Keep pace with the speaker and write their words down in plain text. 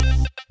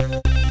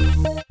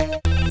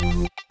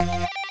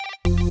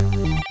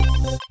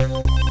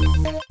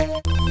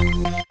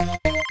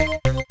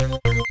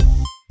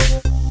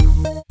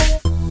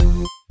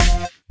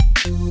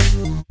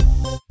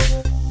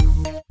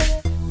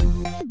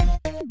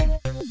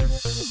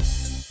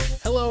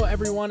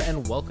everyone,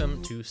 and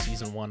welcome to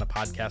Season 1, a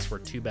podcast where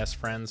two best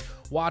friends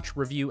watch,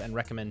 review, and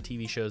recommend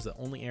TV shows that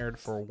only aired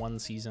for one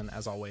season.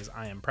 As always,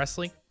 I am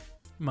Presley.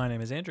 My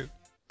name is Andrew.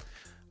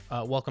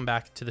 Welcome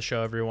back to the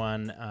show,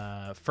 everyone.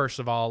 First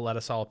of all, let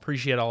us all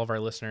appreciate all of our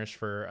listeners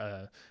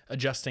for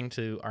adjusting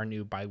to our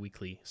new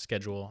bi-weekly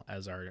schedule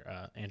as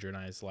our Andrew and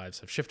I's lives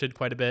have shifted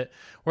quite a bit.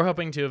 We're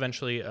hoping to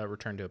eventually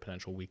return to a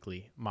potential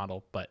weekly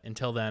model, but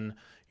until then,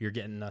 you're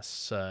getting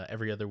us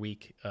every other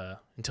week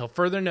until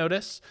further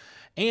notice.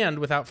 And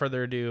without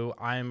further ado,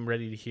 I'm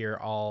ready to hear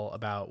all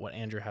about what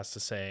Andrew has to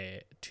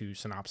say to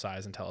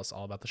synopsize and tell us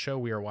all about the show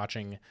we are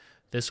watching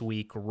this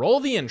week.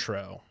 Roll the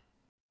intro.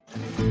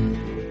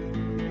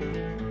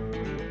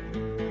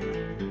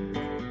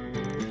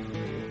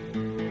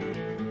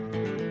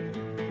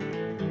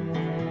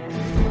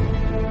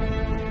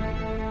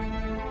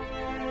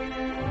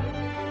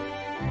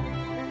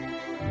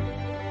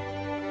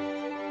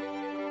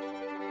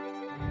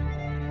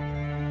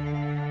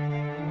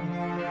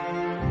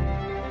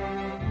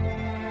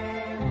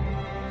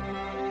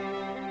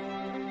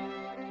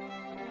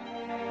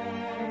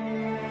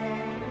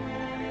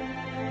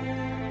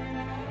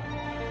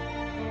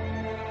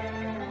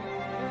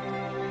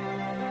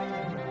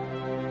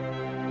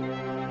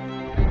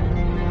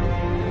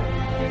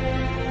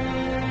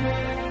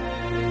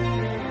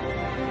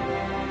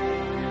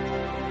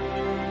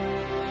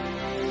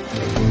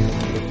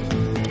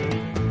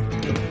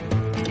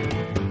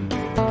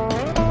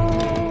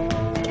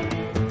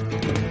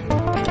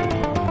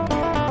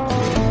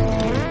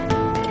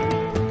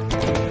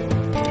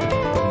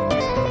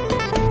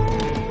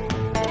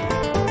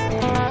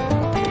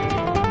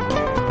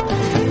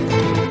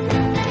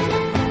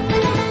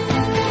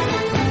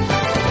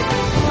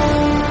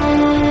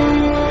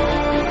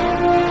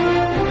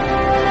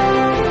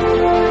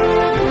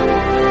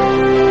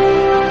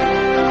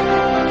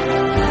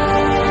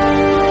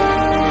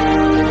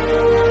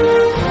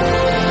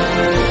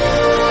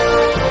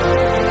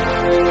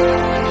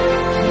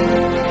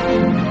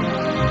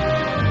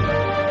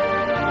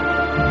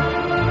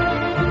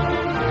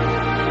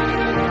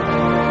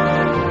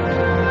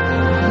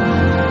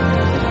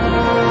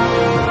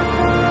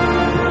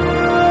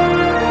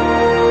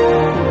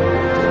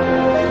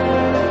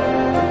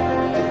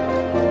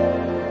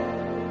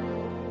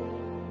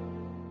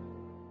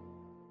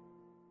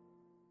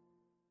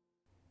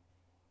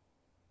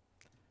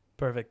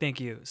 Perfect. Thank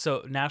you.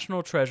 So,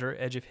 National Treasure: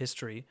 Edge of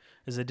History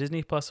is a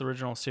Disney Plus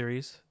original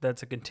series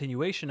that's a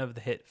continuation of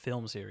the hit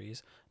film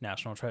series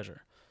National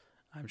Treasure.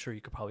 I'm sure you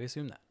could probably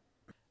assume that.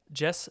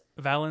 Jess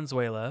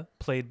Valenzuela,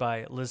 played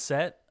by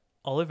Lisette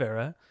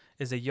Oliveira,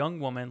 is a young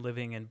woman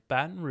living in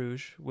Baton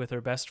Rouge with her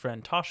best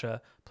friend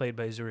Tasha, played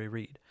by Zuri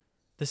Reed.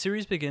 The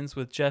series begins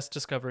with Jess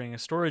discovering a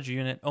storage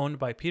unit owned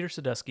by Peter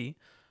Sadusky,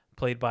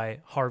 played by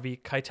Harvey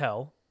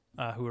Keitel,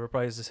 who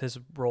reprises his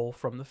role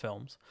from the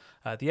films,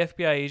 the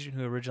FBI agent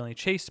who originally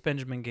chased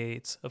Benjamin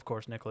Gates, of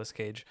course Nicolas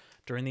Cage,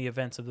 during the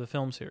events of the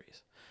film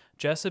series.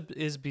 Jess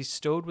is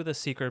bestowed with a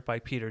secret by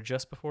Peter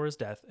just before his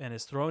death and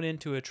is thrown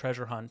into a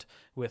treasure hunt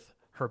with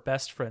her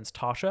best friends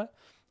Tasha,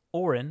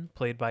 Oren,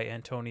 played by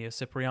Antonia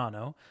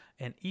Cipriano,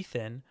 and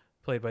Ethan,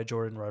 played by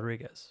Jordan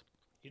Rodriguez.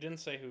 You didn't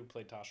say who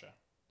played Tasha.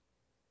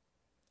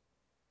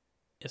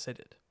 Yes, I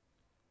did.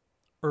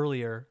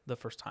 Earlier, the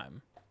first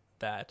time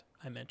that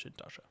I mentioned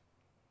Tasha.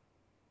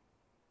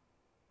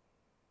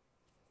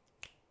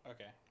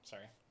 Okay,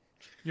 sorry.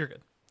 You're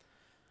good.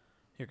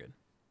 You're good.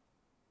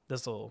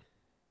 This will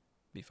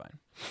be fine.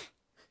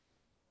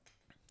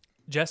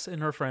 Jess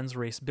and her friends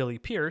race Billy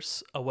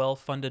Pierce, a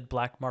well-funded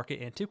black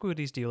market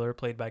antiquities dealer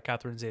played by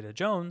Catherine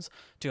Zeta-Jones,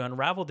 to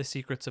unravel the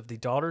secrets of the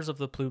Daughters of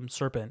the Plumed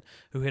Serpent,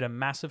 who hid a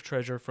massive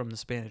treasure from the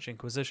Spanish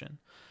Inquisition.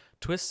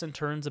 Twists and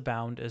turns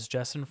abound as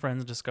Jess and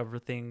friends discover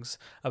things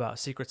about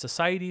secret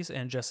societies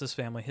and Jess's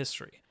family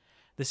history.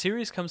 The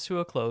series comes to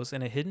a close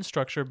in a hidden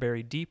structure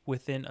buried deep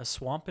within a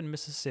swamp in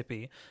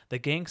Mississippi, the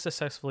gang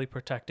successfully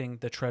protecting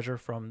the treasure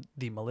from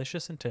the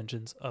malicious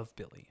intentions of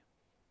Billy.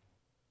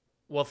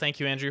 Well, thank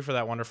you, Andrew, for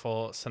that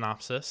wonderful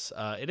synopsis.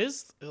 It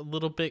is a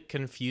little bit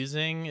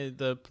confusing.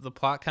 The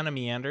plot kind of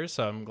meanders,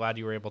 so I'm glad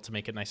you were able to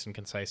make it nice and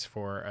concise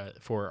for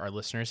our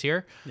listeners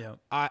here. Yeah,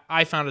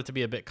 I found it to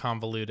be a bit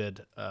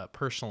convoluted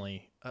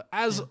personally.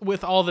 As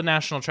with all the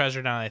National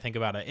Treasure, now that I think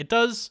about it, it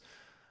does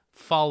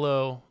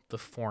follow the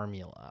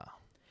formula.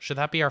 Should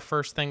that be our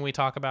first thing we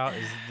talk about?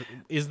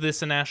 Is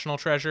this a national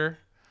treasure?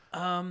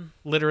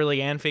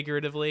 Literally and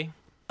figuratively.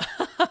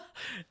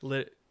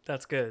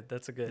 That's good.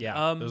 That's a good. Yeah,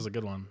 that was a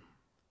good one.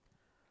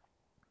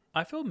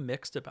 I feel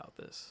mixed about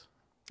this.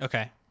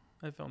 Okay.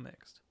 I feel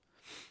mixed.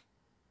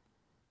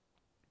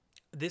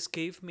 This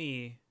gave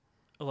me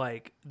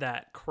like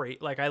that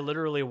like I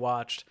literally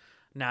watched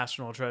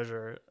National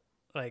Treasure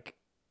like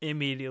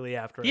immediately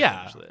after I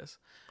finished this.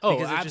 Oh,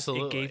 because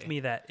absolutely. It gave me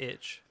that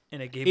itch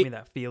and it gave me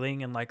that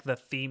feeling, and like the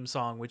theme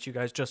song, which you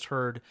guys just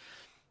heard,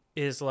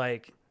 is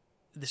like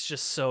this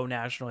just so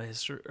national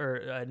history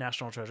or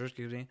National Treasure,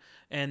 excuse me.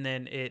 And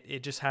then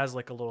it just has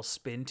like a little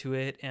spin to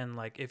it, and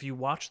like if you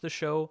watch the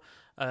show,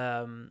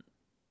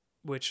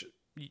 which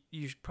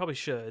you probably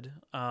should.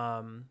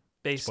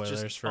 Based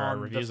Spoilers just for our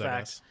on reviews, the I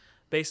fact, guess.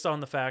 based on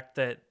the fact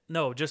that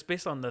no, just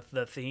based on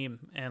the theme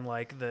and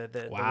like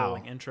the Wow.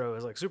 rolling intro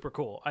is like super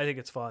cool. I think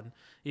it's fun.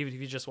 Even if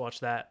you just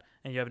watch that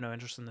and you have no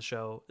interest in the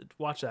show,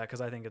 watch that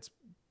because I think it's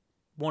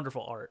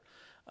wonderful art.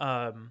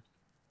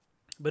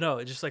 But no,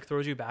 it just like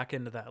throws you back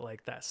into that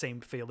like that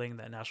same feeling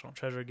that National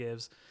Treasure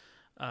gives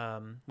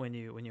when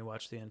you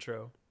watch the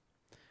intro.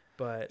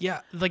 But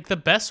Yeah, like the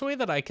best way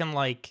that I can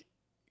like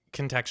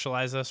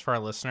contextualize this for our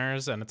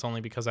listeners, and it's only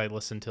because I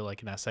listened to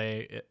like an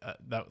essay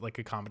that like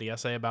a comedy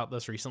essay about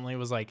this recently,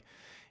 was like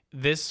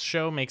this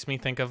show makes me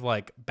think of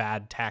like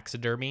bad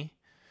taxidermy,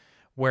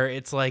 where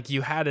it's like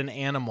you had an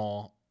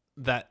animal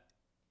that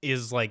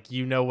is like,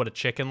 you know what a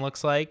chicken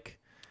looks like,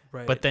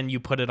 right, but then you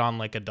put it on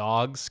like a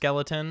dog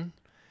skeleton.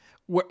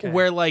 Okay.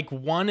 Where like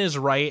one is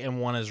right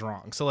and one is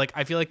wrong. So like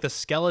I feel like the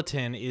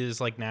skeleton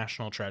is like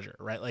National Treasure,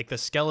 right? Like the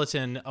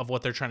skeleton of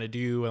what they're trying to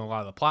do and a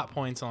lot of the plot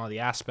points and a lot of the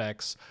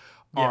aspects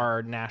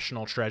are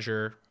National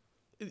Treasure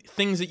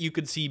things that you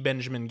could see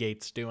Benjamin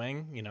Gates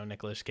doing, you know,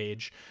 Nicolas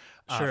Cage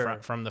Sure.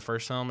 from the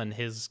first film and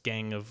his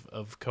gang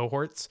of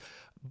cohorts.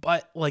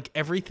 But like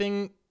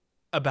everything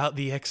about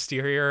the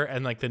exterior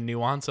and like the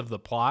nuance of the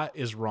plot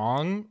is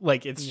wrong.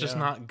 Like it's just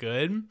not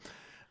good.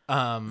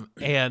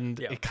 And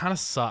it kind of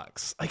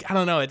sucks. Like, I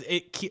don't know.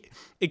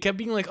 It kept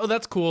being like, oh,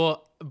 that's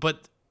cool.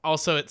 But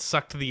also it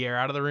sucked the air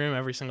out of the room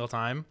every single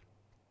time.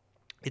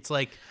 It's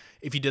like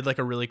if you did like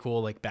a really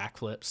cool, like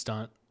backflip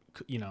stunt,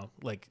 you know,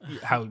 like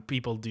how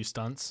people do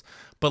stunts,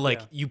 but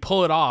like you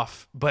pull it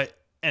off,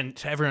 and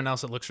to everyone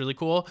else it looks really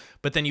cool,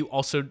 but then you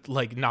also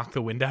like knock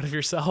the wind out of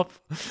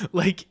yourself.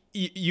 Like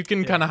you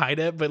can kind of hide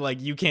it, but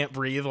like you can't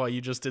breathe while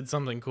you just did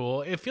something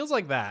cool. It feels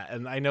like that.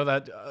 And I know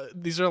that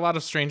these are a lot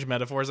of strange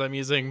metaphors I'm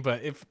using,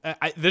 but if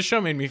this show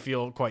made me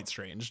feel quite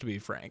strange, to be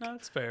frank. No,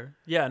 that's fair.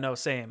 Yeah, no,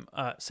 same.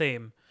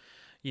 Same.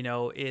 You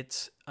know,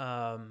 it's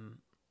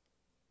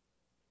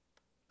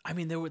I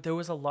mean, there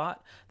was a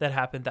lot that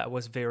happened that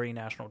was very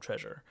National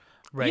Treasure,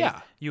 right?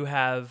 Yeah. You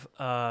have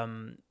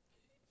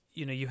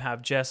you know, you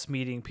have Jess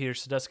meeting Peter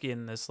Sadusky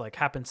in this like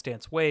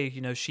happenstance way.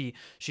 You know,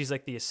 she's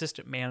like the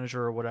assistant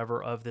manager or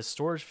whatever of this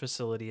storage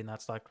facility, and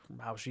that's like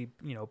how she,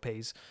 you know,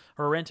 pays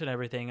her rent and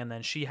everything. And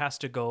then she has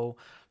to go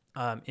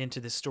into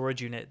this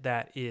storage unit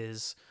that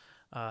is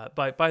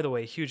by the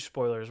way, huge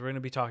spoilers. We're going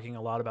to be talking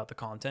a lot about the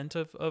content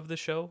of the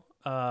show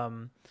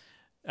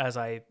as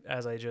I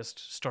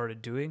just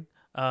started doing.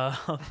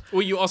 Well,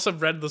 you also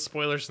read the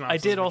spoiler synopsis.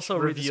 I did also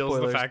read the reveals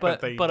spoilers, the fact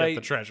but that they but get I,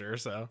 the treasure.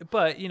 So,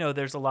 but you know,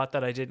 there's a lot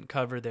that I didn't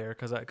cover there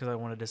because I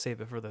wanted to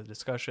save it for the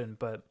discussion.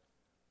 But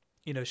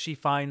you know, she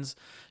opens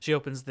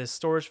this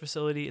storage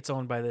facility. It's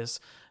owned by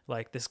this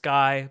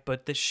guy,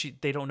 but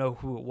they don't know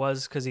who it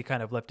was because he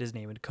kind of left his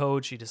name in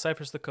code. She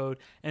deciphers the code,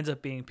 ends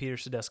up being Peter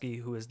Sadusky,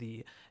 who is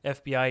the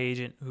FBI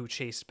agent who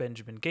chased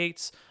Benjamin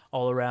Gates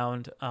all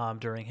around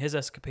during his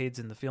escapades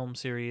in the film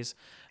series,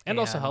 and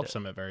also helps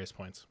him at various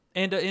points.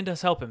 And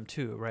does help him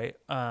too, right?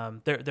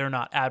 They're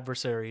not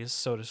adversaries,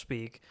 so to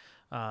speak.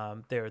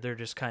 They're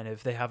just kind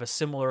of, they have a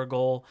similar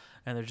goal,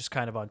 and they're just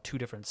kind of on two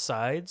different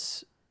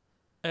sides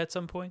at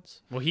some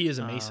points. Well, he is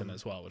a Mason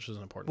as well, which is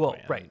an important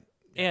point. Right,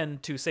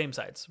 and two same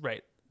sides,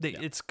 right?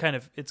 It's kind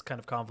of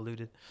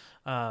convoluted.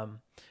 But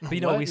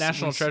you know,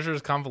 National Treasure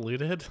is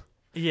convoluted.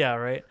 Yeah,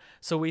 right.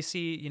 So we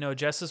see, you know,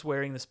 Jess is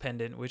wearing this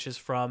pendant, which is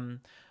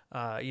from,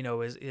 you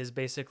know, is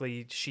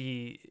basically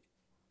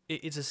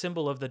it's a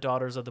symbol of the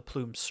Daughters of the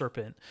Plumed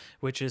Serpent,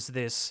 which is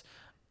this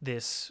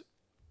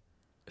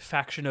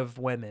faction of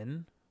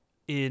women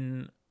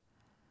in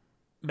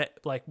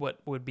like what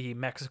would be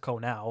Mexico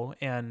now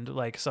and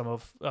like some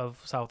of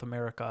South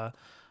America,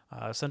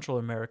 Central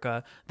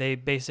America. They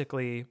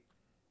basically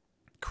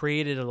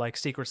created a like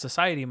secret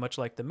society, much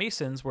like the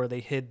Masons, where they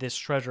hid this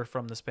treasure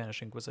from the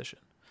Spanish Inquisition.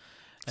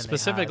 And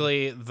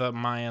specifically, the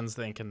Mayans,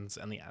 the Incans,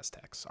 and the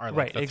Aztecs are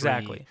like the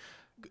exactly.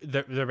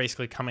 They're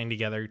basically coming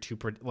together to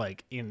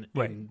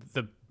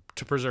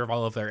to preserve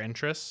all of their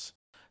interests.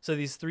 So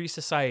these three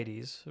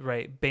societies,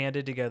 right,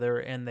 banded together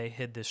and they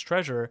hid this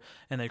treasure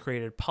and they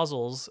created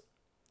puzzles,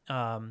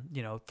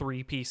 you know,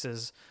 3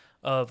 pieces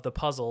of the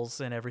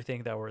puzzles and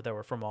everything that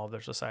were from all of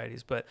their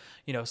societies. But,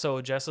 you know, so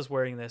Jess is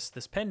wearing this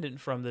pendant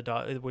from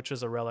which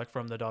is a relic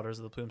from the Daughters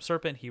of the Plumed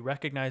Serpent. He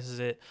recognizes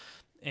it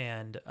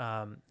and,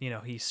 you know,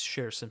 he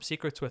shares some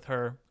secrets with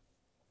her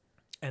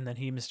and then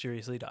he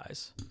mysteriously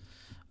dies.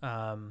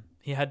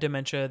 He had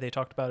dementia. They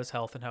talked about his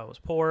health and how it was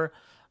poor.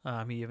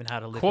 He even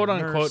had a quote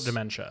unquote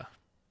dementia.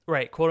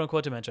 Right, quote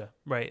unquote dementia.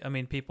 Right. I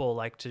mean, people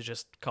like to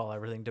just call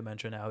everything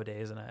dementia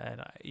nowadays, and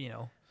I you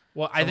know.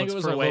 Well, I think it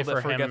was a way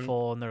for him.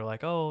 Forgetful, and they're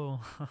like, oh.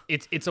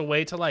 It's a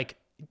way to like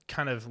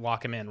kind of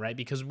lock him in, right?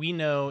 Because we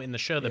know in the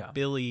show that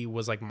Billy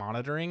was like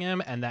monitoring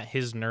him, and that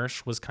his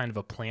nurse was kind of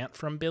a plant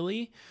from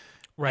Billy,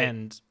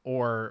 right?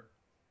 Or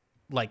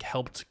like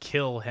helped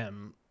kill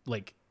him,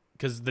 like.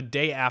 Because the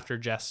day after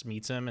Jess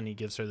meets him and he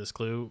gives her this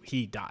clue,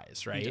 he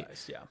dies, right? He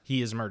dies, yeah.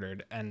 He is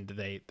murdered, and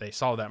they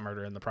solve that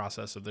murder in the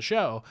process of the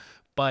show.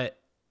 But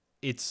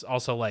it's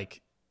also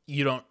like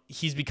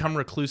he's become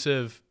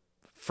reclusive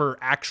for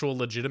actual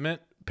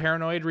legitimate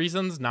paranoid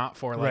reasons, not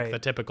for like Right. the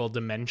typical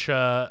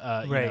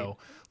dementia, Right.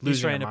 He's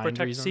losing trying your to mind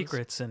protect reasons.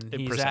 secrets, and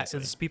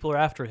Precisely. people are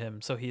after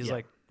him, so he's Yeah.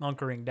 like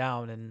hunkering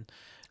down and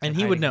And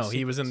he would hiding his know. He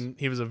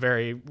secrets. was a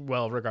very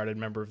well regarded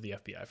member of the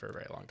FBI for a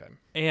very long time.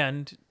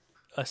 And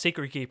a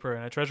secret keeper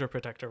and a treasure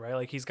protector, right?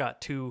 Like he's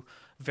got two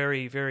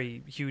very,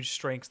 very huge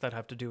strengths that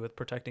have to do with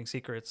protecting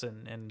secrets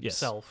and Yes.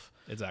 self.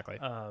 Exactly.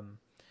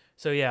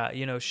 So yeah,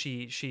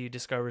 she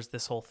discovers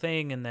this whole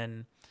thing, and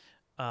then,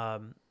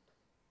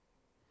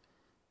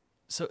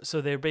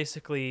 so they're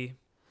basically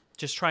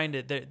just trying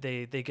to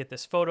they get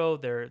this photo.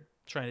 They're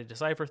trying to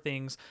decipher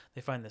things.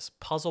 They find this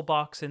puzzle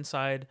box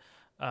inside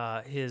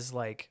his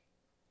like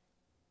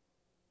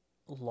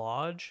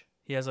lodge.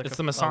 He has like It's a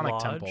the Masonic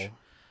lodge. Temple.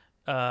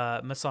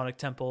 Masonic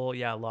Temple,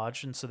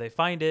 lodge. And so they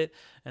find it,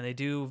 and they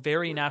do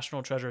very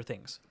National Treasure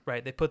things,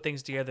 right? They put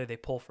things together, they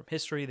pull from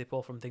history, they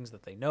pull from things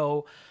that they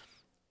know.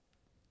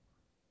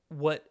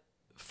 What,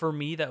 for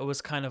me, that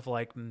was kind of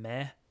like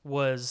meh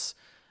was,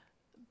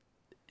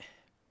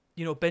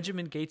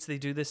 Benjamin Gates, they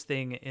do this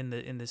thing in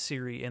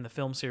the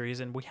film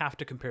series, and we have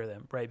to compare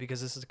them, right? Because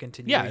this is a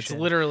continuation. Yeah, it's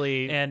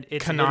literally and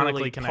it's canonically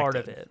literally connected. part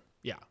of it.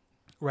 Yeah.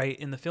 Right.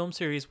 In the film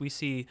series, we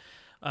see,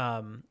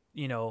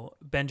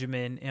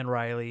 Benjamin and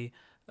Riley,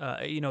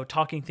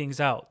 talking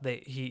things out.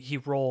 He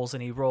rolls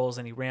and he rolls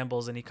and he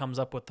rambles and he comes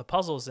up with the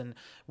puzzles. And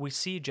we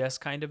see Jess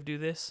kind of do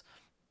this,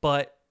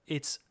 but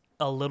it's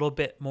a little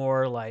bit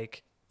more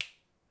like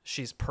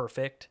she's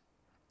perfect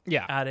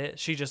Yeah. at it.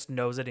 She just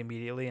knows it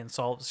immediately and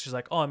solves. She's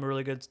like, oh, I'm a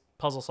really good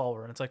puzzle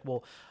solver. And it's like,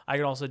 well, I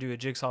can also do a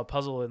jigsaw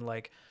puzzle in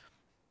like,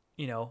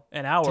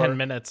 an hour, 10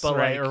 minutes,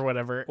 right? Or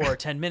whatever. or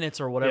 10 minutes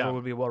or whatever Yeah.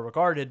 would be well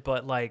regarded.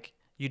 But like,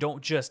 you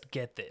don't just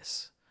get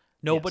this.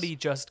 Nobody Yes.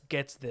 just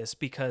gets this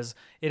because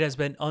it has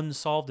been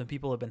unsolved and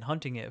people have been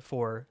hunting it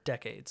for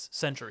decades,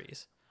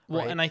 centuries.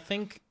 Well, right? and I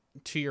think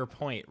to your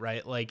point,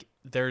 right? Like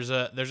there's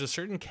a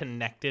certain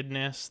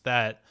connectedness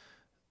that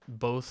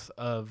both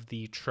of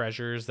the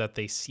treasures that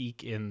they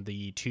seek in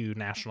the two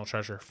National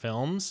Treasure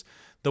films,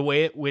 the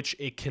way at which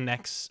it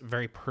connects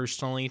very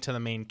personally to the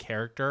main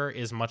character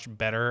is much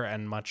better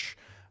and much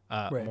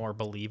Right. more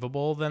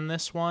believable than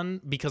this one,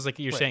 because like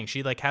you're Right. saying,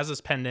 she like has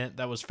this pendant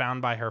that was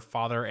found by her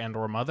father and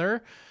or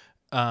mother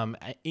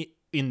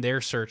in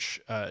their search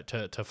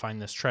to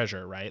find this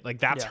treasure, right? Like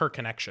that's Yeah. her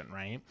connection,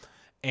 right?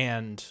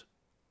 And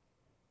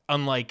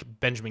unlike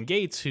Benjamin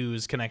Gates,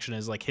 whose connection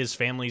is like his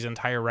family's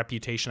entire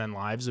reputation and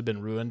lives have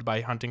been ruined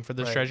by hunting for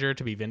this Right. treasure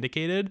to be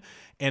vindicated.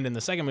 And in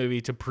the second movie,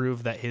 to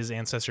prove that his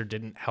ancestor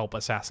didn't help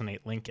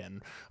assassinate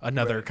Lincoln,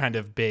 another Right. kind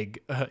of big,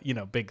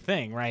 big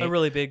thing, right? A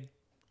really big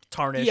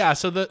tarnish. Yeah,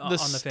 so the on the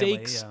family,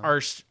 stakes yeah.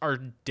 are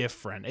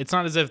different. It's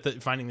not as if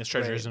finding this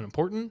treasure Right. isn't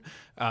important,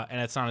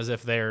 and it's not as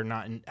if they're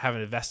not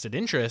having a vested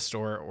interest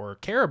or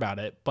care about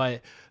it.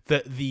 But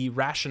the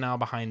rationale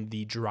behind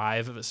the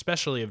drive,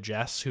 especially of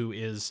Jess, who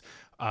is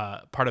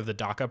part of the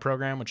DACA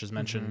program, which is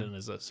mentioned and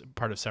is a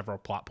part of several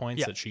plot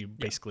points, Yeah. that she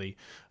basically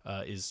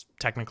is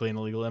technically an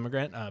illegal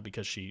immigrant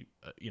because she,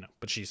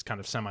 but she's kind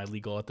of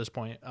semi-legal at this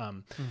point,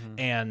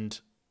 and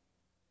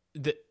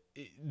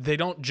they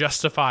don't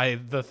justify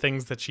the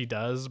things that she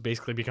does,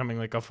 basically becoming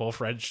like a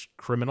full-fledged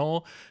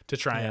criminal to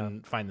try Yeah.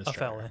 and find this A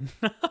treasure.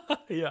 felon.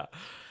 Yeah.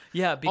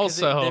 Yeah,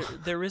 because Also-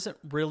 there isn't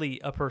really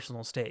a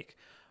personal stake,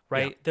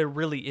 right? Yeah. There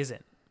really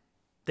isn't.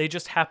 They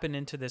just happen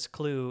into this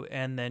clue,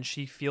 and then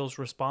she feels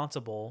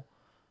responsible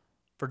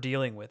for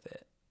dealing with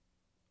it.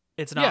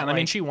 It's not Yeah, and I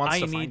mean, like, she wants I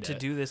to need find to it.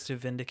 do this to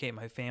vindicate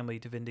my family,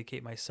 to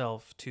vindicate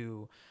myself,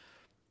 to,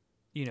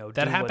 That do what's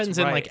happens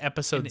in like right.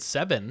 episode And-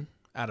 7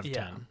 out of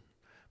Yeah. 10.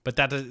 But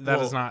that is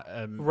Well, not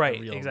a right,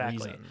 real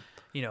exactly.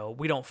 reason.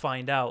 We don't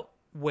find out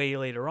way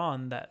later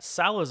on that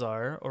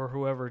Salazar, or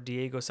whoever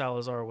Diego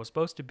Salazar was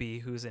supposed to be,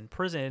 who's in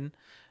prison,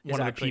 is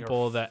One of the actually her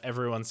people that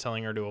everyone's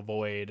telling her to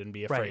avoid and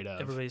be afraid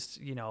of. Everybody's,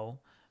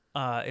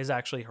 is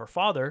actually her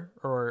father,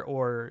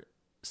 or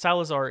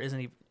Salazar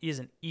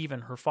isn't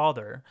even her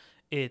father.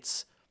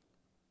 It's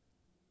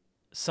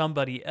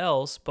somebody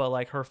else, but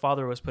like her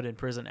father was put in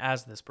prison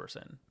as this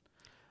person.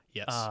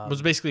 Yes,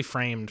 was basically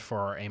framed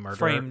for a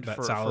murder that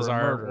for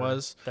Salazar a murder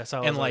was. that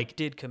Salazar and like,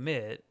 did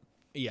commit.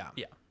 yeah.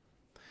 Yeah.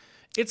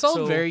 It's all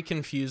So- very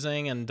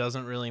confusing and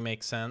doesn't really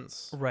make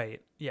sense. Right.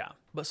 Yeah.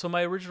 But so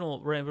my original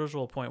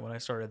point when I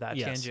started that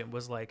Yes. tangent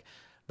was like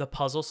the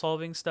puzzle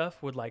solving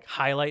stuff would like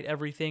highlight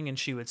everything, and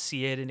she would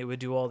see it, and it would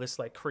do all this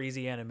like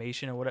crazy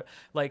animation or whatever.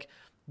 Like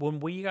when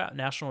we got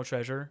National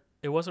Treasure,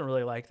 it wasn't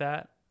really like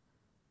that.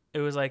 It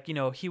was like,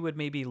 he would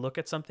maybe look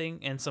at something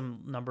and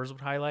some numbers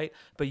would highlight,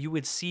 but you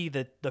would see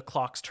the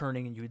clocks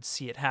turning and you would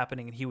see it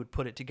happening, and he would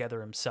put it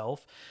together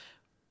himself.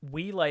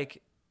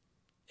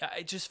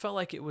 I just felt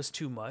like it was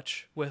too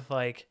much with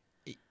like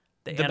the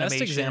best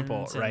animations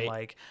example, and right?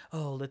 like,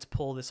 oh, let's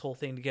pull this whole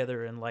thing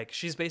together, and like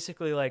she's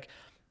basically like,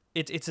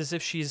 it's as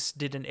if she's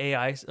did an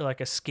AI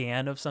like a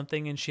scan of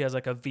something, and she has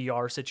like a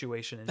VR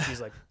situation, and she's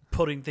like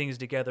putting things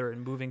together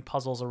and moving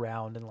puzzles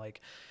around, and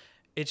like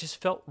it just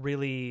felt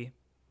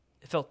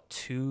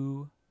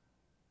too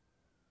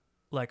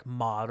like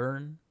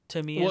modern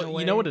to me. in Well, a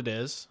way. you know what it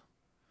is?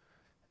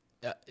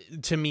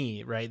 to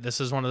me, right,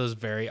 this is one of those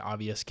very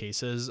obvious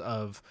cases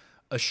of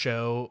a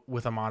show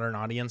with a modern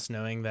audience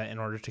knowing that in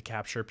order to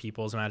capture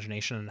people's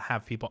imagination and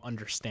have people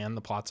understand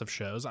the plots of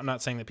shows, I'm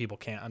not saying that people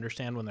can't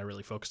understand when they're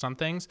really focused on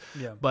things,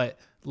 but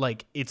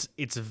like it's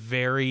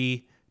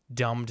very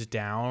dumbed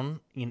down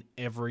in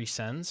every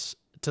sense,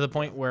 to the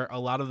point where a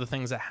lot of the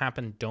things that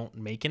happen don't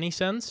make any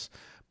sense,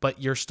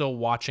 but you're still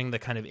watching the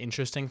kind of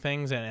interesting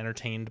things and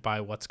entertained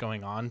by what's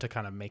going on to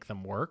kind of make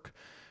them work.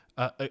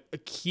 A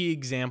key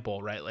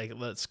example, right? Like,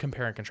 let's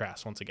compare and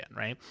contrast once again,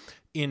 right?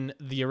 In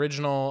the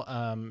original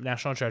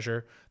National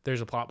Treasure,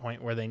 there's a plot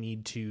point where they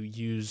need to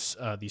use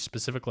these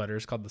specific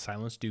letters called the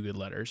Silence Dogood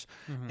letters,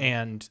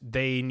 and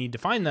they need to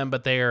find them,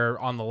 but they're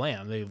on the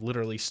lam. They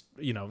literally,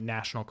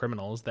 national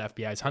criminals. The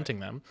FBI is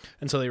hunting them,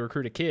 and so they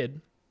recruit a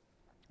kid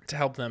to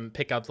help them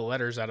pick out the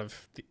letters out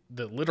of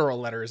the literal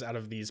letters out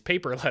of these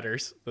paper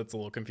letters. That's a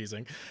little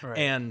confusing, right.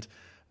 And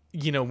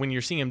when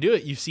you're seeing him do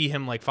it, you see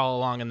him like follow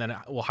along, and then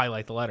we'll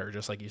highlight the letter,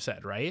 just like you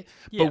said, right?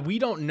 Yeah. But we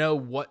don't know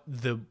what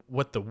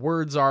the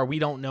words are. We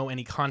don't know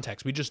any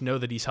context. We just know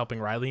that he's helping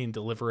Riley and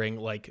delivering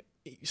like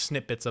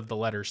snippets of the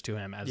letters to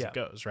him as it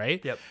goes,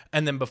 right? Yep.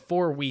 And then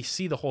before we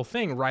see the whole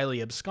thing,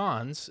 Riley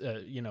absconds,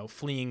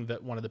 fleeing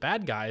one of the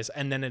bad guys,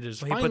 and then it is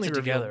finally he puts it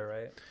revealed, together,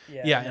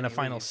 right? Yeah, in a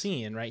final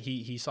scene, right?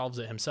 He solves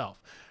it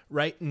himself.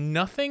 Right?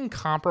 Nothing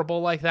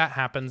comparable like that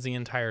happens the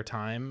entire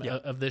time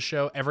of this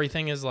show.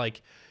 Everything is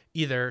like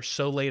either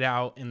so laid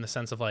out in the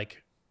sense of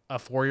like a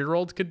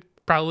 4-year-old could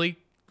probably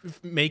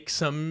make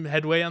some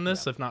headway on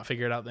this, if not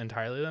figure it out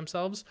entirely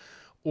themselves,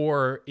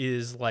 or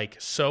is like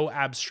so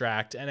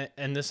abstract.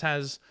 And this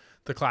has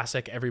the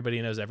classic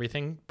everybody knows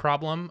everything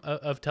problem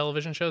of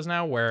television shows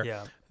now,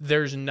 where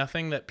there's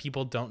nothing that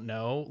people don't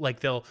know. Like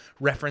they'll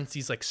reference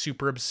these like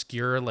super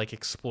obscure like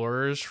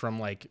explorers from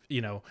like,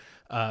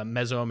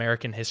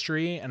 Mesoamerican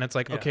history. And it's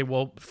like, okay,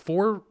 well,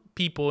 4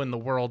 people in the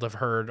world have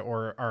heard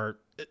or are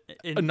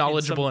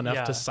knowledgeable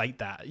enough to cite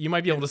that. You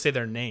might be able to say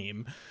their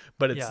name,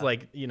 but it's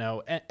like,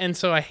 and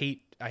so I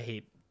hate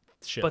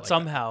shit. But like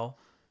somehow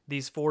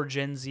these 4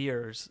 Gen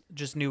Zers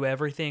just knew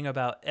everything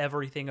about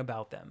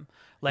them.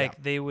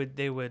 Like they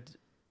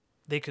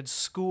could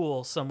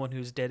school someone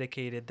who's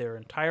dedicated their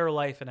entire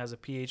life and has a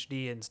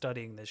PhD in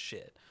studying this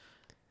shit.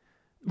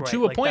 Right?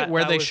 To a point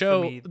where they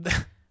show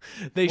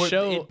they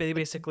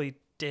basically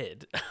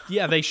did.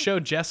 Yeah, they show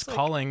Jess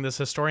calling this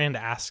historian to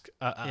ask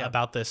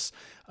about this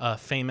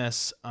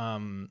famous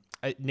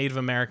Native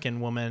American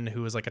woman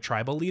who was like a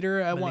tribal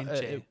leader at one.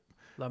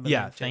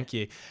 Yeah, thank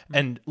you.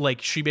 And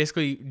like she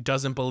basically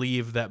doesn't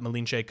believe that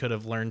Malinche could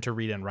have learned to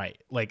read and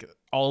write. Like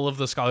all of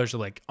the scholars are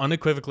like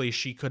unequivocally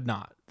she could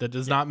not. That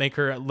does not make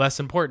her less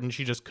important.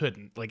 She just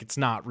couldn't. Like it's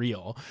not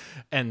real.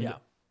 And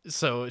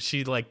so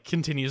she like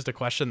continues to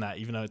question that,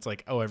 even though it's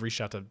like, oh, every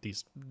shot of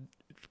these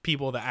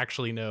people that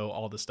actually know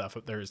all the stuff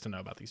there is to know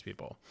about these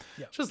people.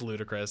 It's just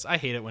ludicrous. I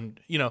hate it when,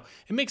 it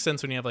makes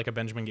sense when you have like a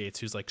Benjamin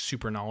Gates who's like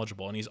super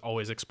knowledgeable and he's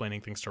always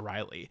explaining things to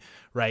Riley,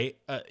 right?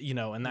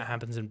 And that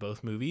happens in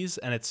both movies,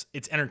 and it's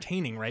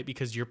entertaining, right?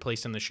 Because you're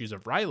placed in the shoes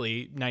of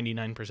Riley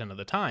 99% of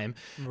the time.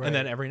 Right. And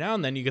then every now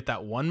and then you get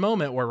that one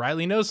moment where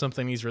Riley knows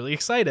something, he's really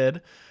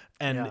excited,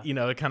 and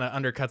it kind of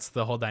undercuts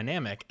the whole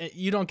dynamic.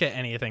 You don't get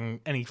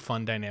any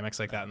fun dynamics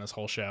like that in this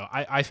whole show.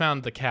 I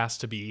found the cast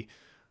to be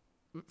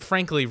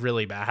frankly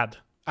really bad.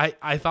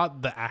 I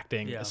thought the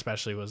acting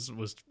especially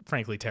was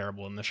frankly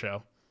terrible in the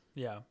show.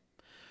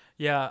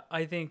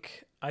 I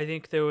think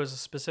there was a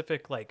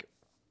specific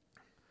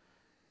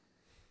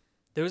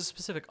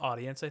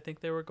audience I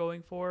think they were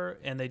going for,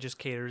 and they just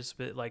catered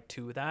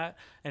to that,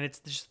 and it's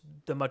just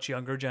the much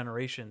younger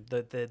generation,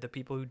 the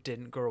people who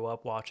didn't grow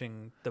up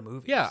watching the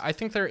movies. I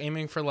think they're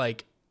aiming for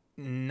like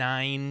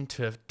 9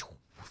 to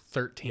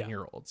 13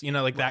 year olds,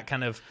 that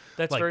kind of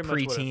that's like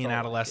preteen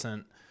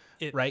adolescent.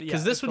 Right,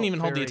 because this wouldn't even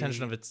hold the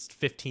attention of its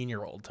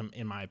 15-year-old,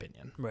 in my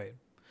opinion. Right.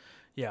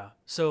 Yeah.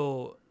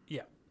 So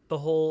the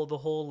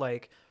whole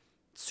like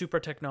super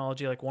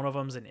technology. Like one of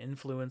them's an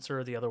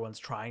influencer, the other one's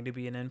trying to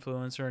be an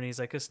influencer, and he's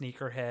like a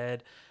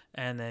sneakerhead.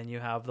 And then you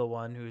have the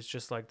one who's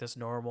just like this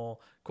normal,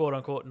 quote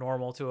unquote,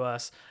 normal to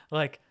us,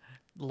 like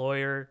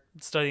lawyer,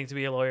 studying to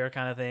be a lawyer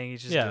kind of thing.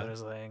 He's just doing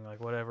his thing, like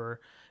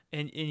whatever.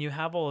 And you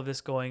have all of this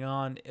going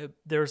on.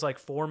 There's like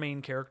 4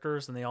 main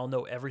characters, and they all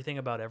know everything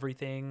about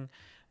everything.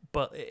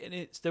 But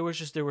there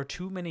were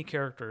too many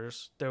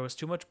characters. There was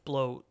too much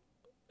bloat,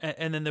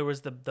 and then there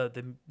was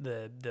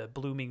the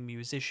blooming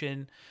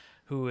musician,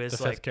 who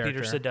is like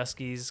Peter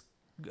Sadusky's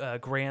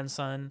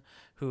grandson,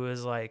 who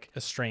is like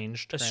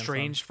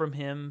estranged from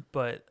him,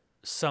 but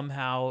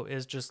somehow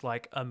is just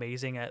like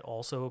amazing at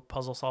also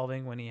puzzle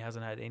solving when he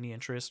hasn't had any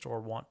interest or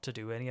want to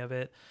do any of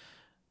it.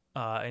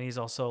 And he's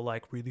also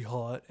like really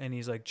hot, and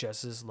he's like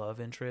Jess's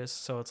love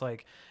interest. So it's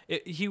like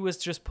he was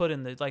just put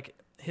in the like.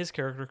 His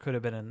character could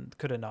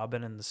have not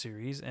been in the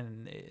series,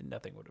 and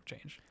nothing would have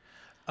changed.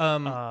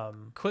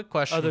 Quick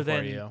question other for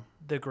than you: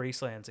 the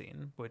Graceland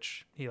scene,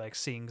 which he like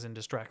sings and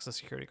distracts the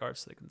security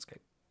guards so they can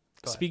escape.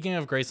 Speaking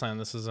of Graceland,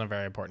 this is a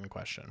very important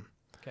question.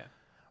 Okay,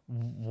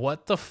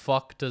 what the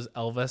fuck does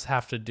Elvis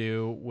have to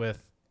do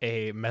with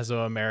a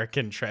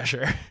Mesoamerican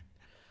treasure?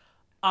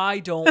 I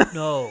don't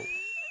know.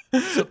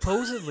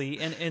 Supposedly,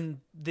 and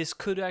this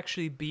could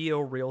actually be a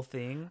real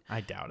thing.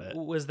 I doubt it.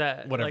 Was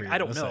that Whatever like you're I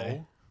don't gonna say.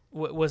 know?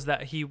 Was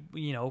that he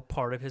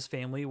part of his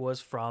family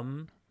was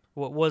from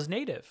what was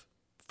native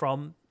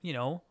from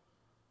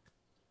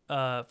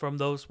from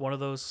those one of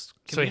those.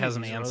 So he has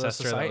an communities or one of those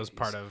ancestor that was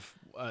societies. part of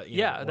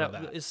Yeah, one of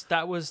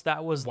that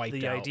was wiped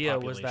the out idea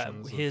was that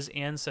populations of- his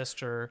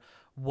ancestor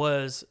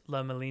was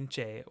La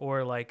Malinche,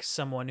 or like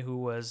someone who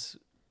was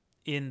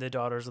in the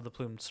Daughters of the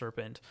Plumed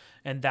Serpent,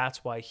 and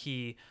that's why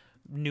he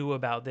knew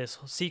about this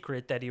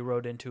secret that he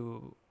wrote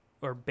into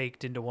or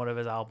baked into one of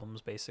his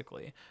albums,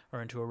 basically,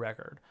 or into a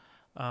record.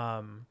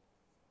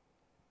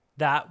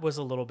 That was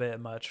a little bit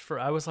much for.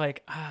 I was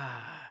like,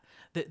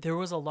 there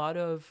was a lot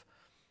of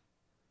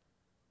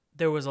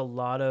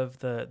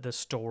the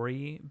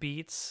story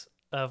beats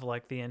of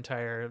like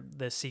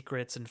the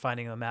secrets and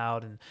finding them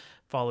out and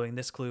following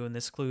this clue and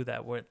this clue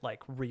that went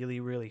like really,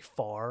 really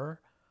far.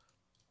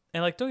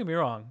 And like, don't get me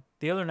wrong,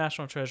 the other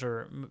National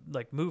Treasure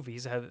like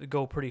movies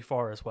go pretty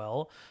far as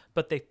well,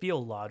 but they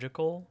feel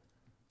logical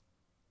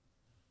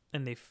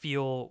and they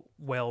feel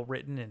well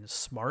written and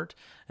smart.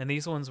 And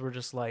these ones were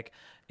just like,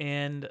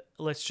 and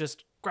let's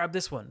just grab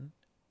this one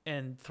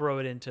and throw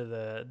it into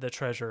the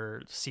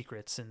treasure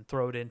secrets and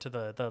throw it into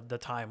the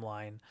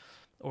timeline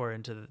or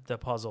into the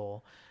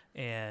puzzle.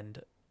 And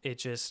it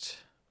just,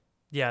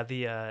 yeah,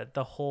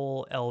 the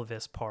whole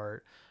Elvis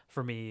part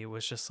for me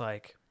was just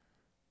like,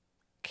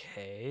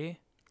 okay,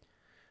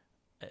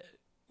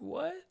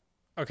 what?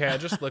 Okay, I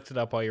just looked it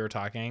up while you were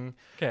talking.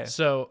 Okay.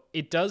 So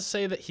it does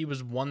say that he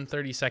was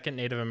 1/32nd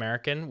Native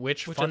American,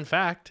 which fun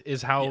fact,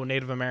 is how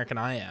Native American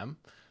I am.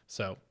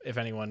 So if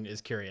anyone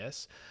is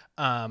curious.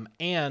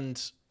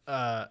 And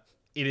it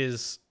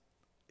is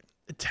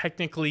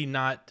technically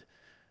not,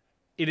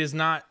 it is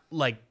not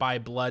like by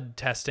blood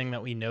testing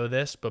that we know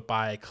this, but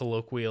by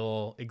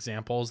colloquial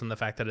examples and the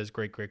fact that his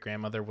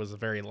great-great-grandmother was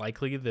very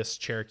likely this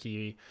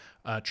Cherokee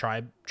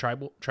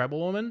tribal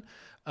woman.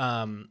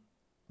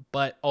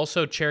 But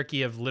also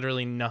Cherokee have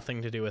literally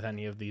nothing to do with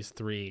any of these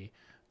three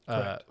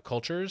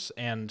cultures.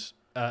 And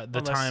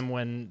time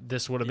when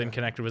this would have been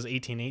connected was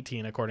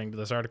 1818, according to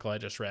this article I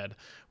just read,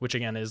 which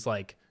again is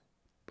like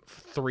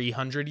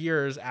 300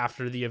 years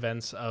after the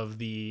events of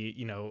the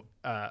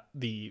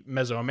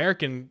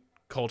Mesoamerican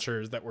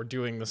cultures that were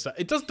doing this stuff.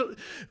 It does.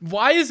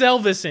 Why is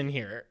Elvis in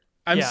here?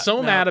 I'm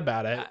mad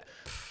about it.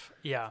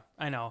 Yeah,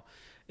 I know.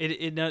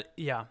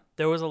 Yeah,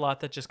 there was a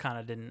lot that just kind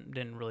of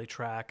didn't really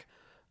track.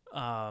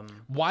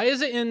 Why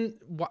is it in?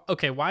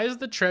 Why is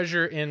the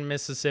treasure in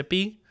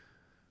Mississippi?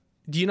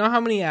 Do you know how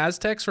many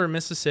Aztecs were in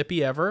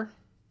Mississippi ever?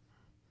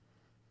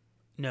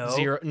 No.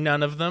 0.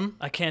 None of them.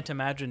 I can't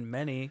imagine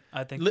many.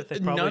 I think that they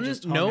probably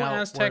just hung out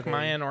Aztec, where they...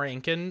 Mayan, or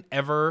Incan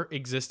ever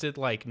existed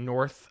like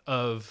north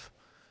of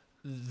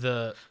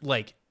the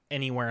like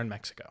anywhere in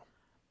Mexico.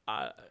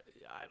 I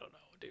don't know,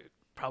 dude.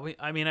 Probably.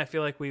 I mean, I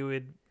feel like we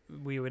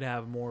would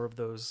have more of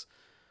those.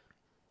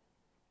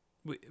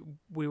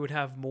 We would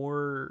have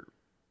more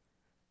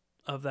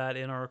of that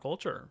in our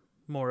culture.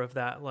 More of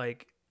that,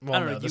 like. Well, I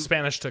don't know. The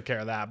Spanish took care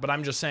of that, but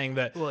I'm just saying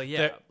that. Well,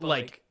 yeah,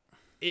 like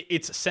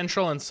it's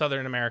Central and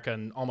Southern America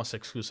and almost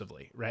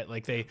exclusively, right?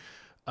 Like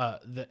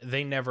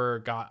they never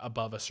got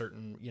above a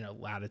certain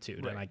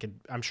latitude, right. And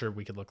I'm sure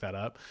we could look that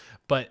up.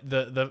 But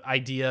the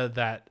idea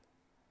that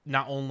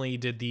not only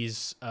did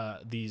these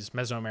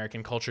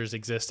Mesoamerican cultures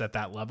exist at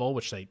that level,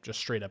 which they just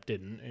straight up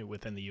didn't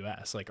within the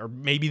U.S., like, or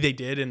maybe they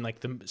did in like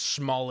the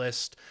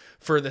smallest,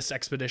 furthest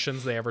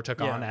expeditions they ever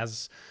took on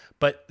as.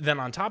 But then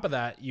on top of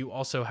that, you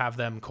also have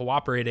them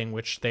cooperating,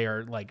 which they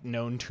are like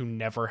known to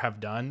never have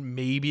done.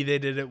 Maybe they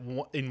did it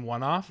in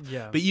one-off.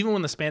 Yeah. But even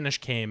when the Spanish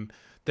came,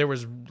 there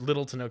was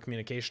little to no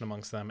communication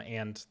amongst them,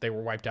 and they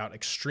were wiped out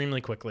extremely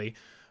quickly,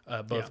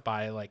 both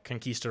by like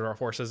conquistador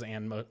forces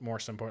and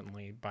most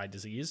importantly by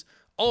disease.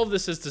 All of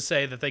this is to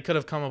say that they could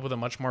have come up with a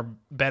much more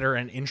better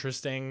and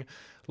interesting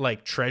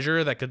like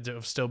treasure that could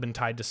have still been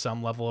tied to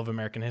some level of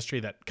American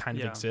history that kind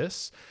of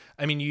exists.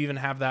 I mean, you even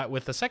have that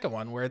with the second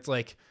one where it's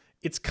like,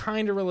 it's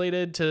kind of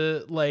related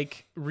to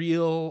like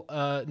real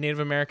Native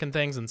American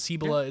things, and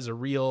Cibola is a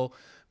real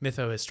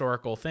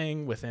mytho-historical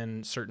thing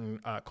within certain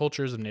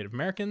cultures of Native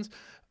Americans.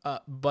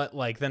 But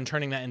like then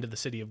turning that into the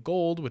City of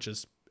Gold, which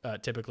is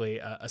typically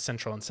a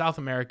Central and South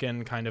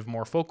American kind of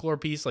more folklore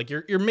piece. Like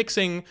you're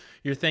mixing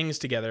your things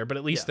together, but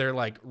at least they're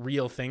like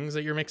real things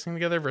that you're mixing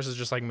together versus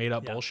just like made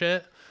up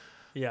bullshit.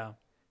 Yeah.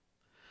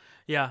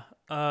 Yeah.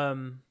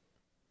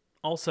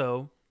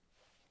 Also,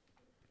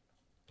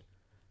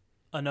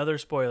 another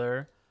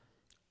spoiler.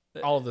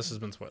 All of this has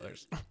been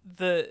spoilers.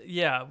 But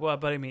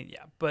I mean,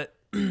 but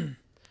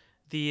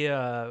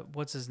the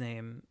what's his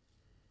name?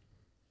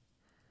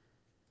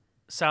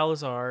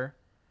 Salazar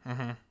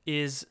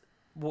is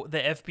the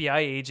FBI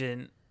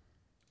agent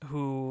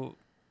who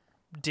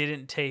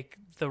didn't take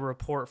the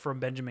report from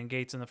Benjamin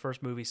Gates in the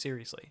first movie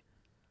seriously.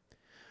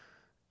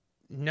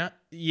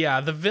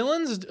 The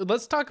villains.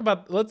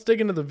 Let's dig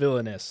into the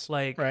villainous.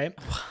 Like, right?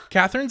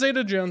 Catherine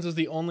Zeta-Jones is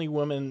the only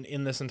woman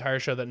in this entire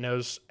show that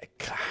knows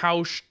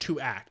how to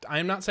act.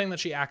 I'm not saying that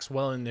she acts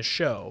well in this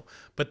show,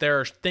 but there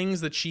are things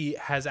that she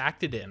has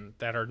acted in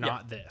that are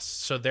not this.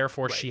 So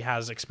therefore, she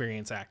has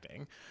experience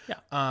acting. Yeah.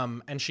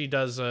 And she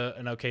does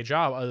an okay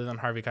job, other than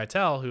Harvey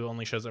Keitel, who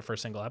only shows up for a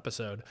single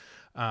episode,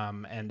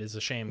 and is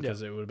a shame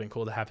because it would have been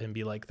cool to have him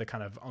be like the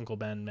kind of Uncle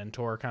Ben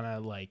mentor, kind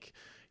of like,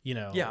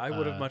 I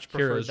would have much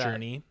preferred hero's that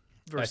journey.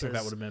 I think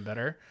that would have been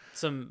better.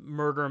 Some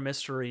murder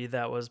mystery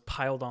that was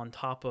piled on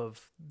top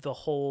of the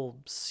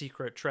whole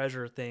secret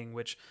treasure thing,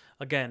 which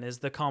again is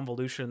the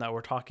convolution that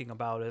we're talking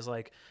about. Is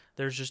like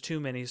there's just too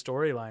many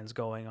storylines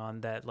going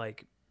on that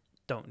like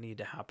don't need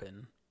to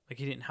happen. Like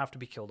he didn't have to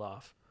be killed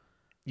off.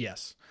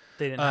 Yes.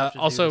 They didn't have to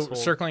also, do this whole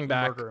circling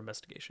back, murder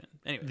investigation.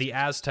 Anyways, the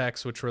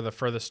Aztecs, which were the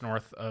furthest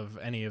north of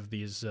any of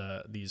these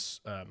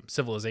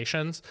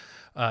civilizations,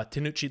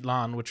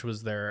 Tenochtitlan, which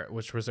was their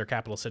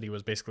capital city,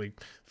 was basically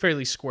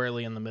fairly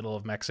squarely in the middle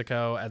of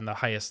Mexico, and the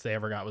highest they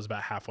ever got was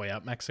about halfway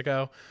up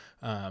Mexico.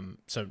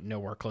 So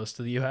nowhere close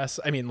to the U.S.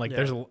 I mean, like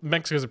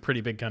Mexico's a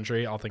pretty big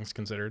country, all things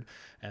considered,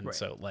 and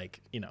so like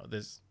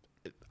there's.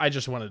 I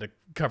just wanted to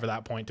cover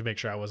that point to make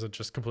sure I wasn't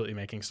just completely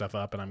making stuff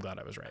up, and I'm glad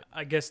I was right.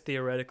 I guess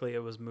theoretically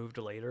it was moved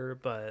later,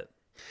 but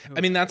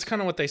I mean that's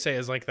kind of what they say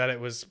is like that it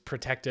was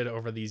protected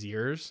over these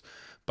years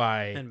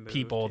by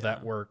people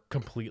that were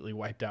completely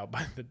wiped out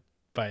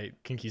by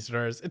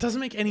conquistadors. It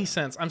doesn't make any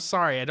sense. I'm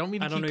sorry. I don't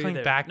mean to keep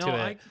coming back to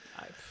it.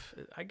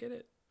 I get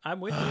it. I'm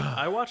with you.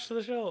 I watched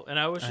the show and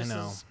I was just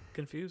as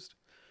confused.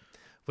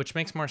 Which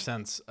makes more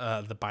sense,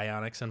 the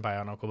Bionics and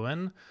Bionicle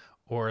Woman,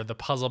 or the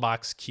puzzle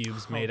box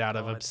cubes made out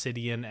of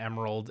obsidian,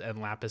 emerald, and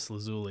lapis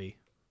lazuli?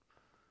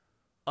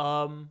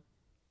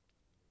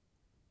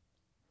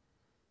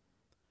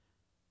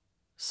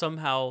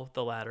 Somehow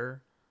the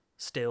latter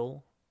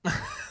still.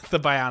 The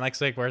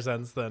Bionics make more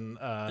sense than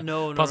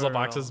puzzle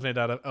boxes made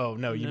out of... Oh,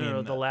 no, you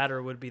mean... the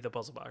latter would be the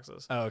puzzle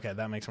boxes. Oh, okay,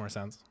 that makes more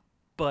sense.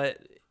 But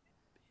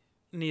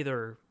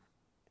neither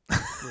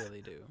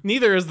really do.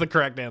 Neither is the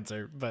correct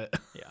answer, but...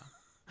 Yeah.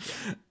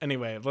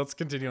 Anyway, let's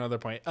continue another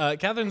point.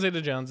 Catherine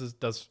Zeta-Jones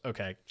does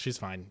okay. She's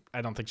fine.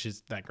 I don't think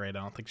she's that great. I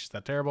don't think she's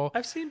that terrible.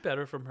 I've seen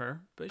better from her.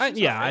 But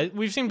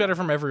we've seen better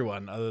from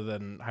everyone other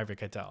than Harvey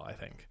Keitel, I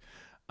think.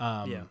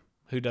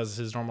 Who does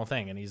his normal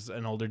thing, and he's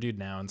an older dude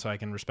now, and so I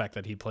can respect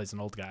that he plays an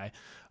old guy.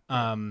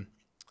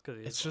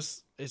 It's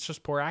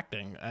just poor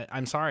acting.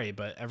 I'm sorry,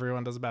 but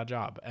everyone does a bad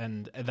job,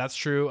 and that's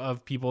true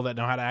of people that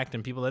know how to act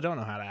and people that don't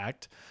know how to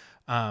act.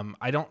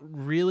 I don't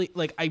really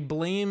I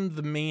blame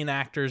the main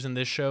actors in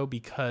this show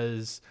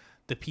because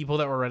the people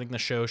that were running the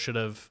show should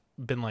have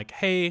been like,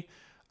 hey,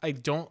 I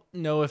don't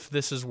know if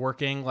this is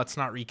working. Let's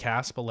not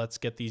recast, but let's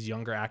get these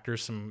younger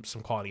actors some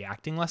quality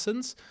acting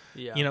lessons.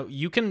 Yeah.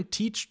 You can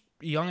teach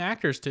young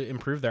actors to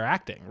improve their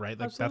acting, right?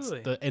 Like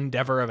Absolutely. That's the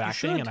endeavor of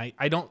acting. And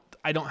I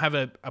don't have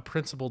a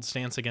principled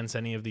stance against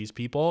any of these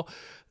people.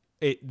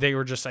 They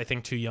were just, I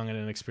think, too young and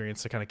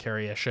inexperienced to kind of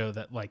carry a show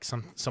that like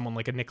someone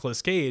like a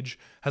Nicolas Cage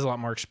has a lot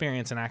more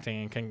experience in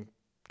acting and can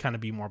kind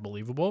of be more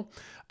believable.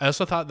 I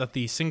also thought that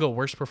the single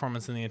worst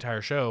performance in the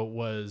entire show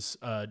was,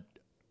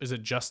 is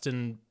it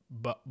Justin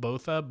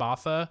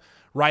Botha?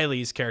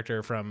 Riley's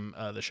character from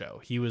the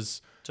show. He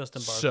was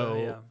Justin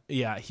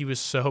Bartha, he was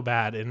so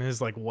bad in his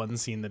like one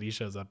scene that he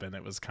shows up in.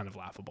 It was kind of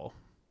laughable.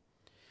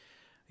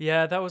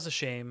 Yeah, that was a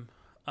shame.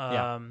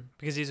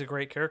 Because he's a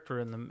great character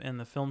in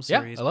the film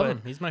series. Yeah, I love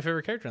him. He's my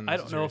favorite character in the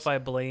series. I don't know if I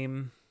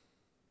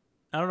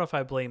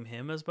blame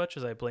him as much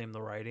as I blame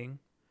the writing.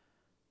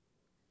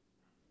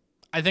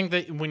 I think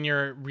that when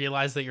you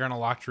realize that you're in a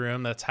locked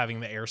room that's having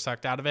the air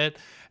sucked out of it,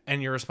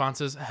 and your response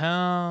is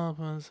help,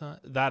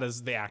 that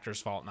is the actor's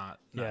fault, not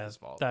his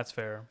fault. That's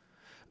fair.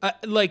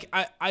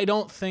 I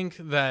don't think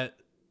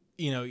that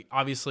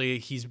obviously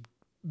he's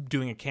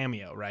doing a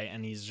cameo, right?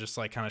 And he's just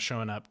like kind of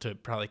showing up to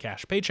probably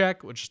cash a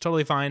paycheck, which is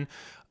totally fine.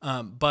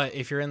 But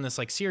if you're in this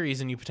like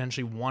series and you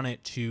potentially want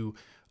it to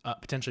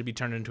potentially be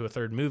turned into a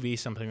third movie,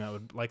 something that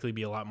would likely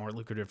be a lot more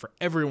lucrative for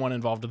everyone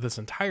involved in this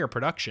entire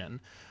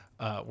production,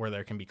 where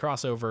there can be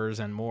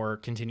crossovers and more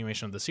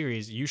continuation of the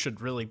series, you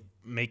should really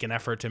make an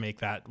effort to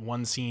make that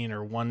one scene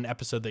or one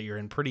episode that you're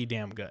in pretty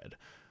damn good.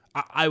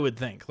 I would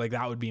think like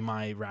that would be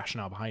my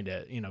rationale behind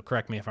it.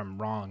 Correct me if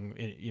I'm wrong,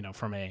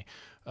 from a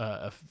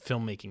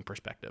filmmaking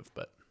perspective,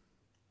 but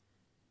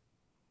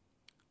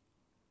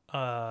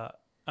I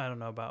don't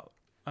know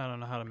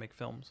how to make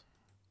films.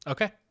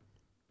 Okay.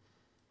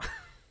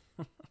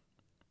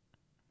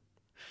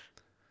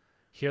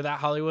 Hear that,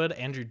 Hollywood?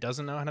 Andrew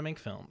doesn't know how to make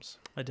films.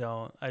 I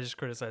don't. I just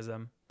criticize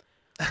them.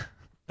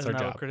 Isn't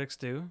that what critics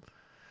do?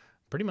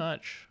 Pretty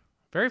much.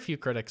 Very few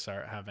critics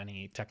have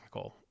any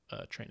technical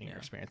training or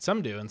experience.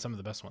 Some do, and some of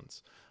the best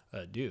ones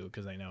do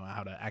because they know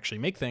how to actually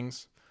make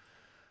things.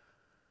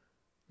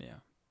 Yeah.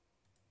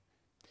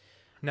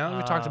 Now that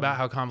we talked about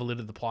how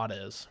convoluted the plot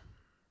is.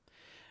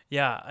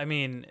 Yeah, I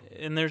mean,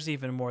 and there's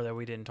even more that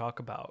we didn't talk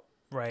about,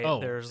 right? Oh,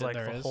 there's like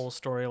the whole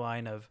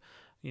storyline of,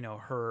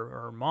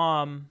 her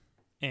mom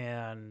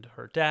and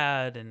her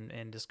dad,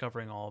 and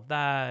discovering all of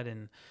that,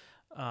 and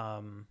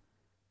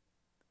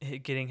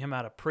getting him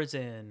out of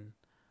prison,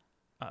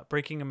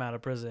 breaking him out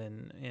of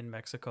prison in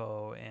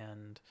Mexico,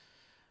 and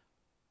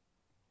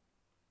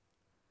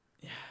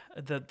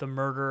the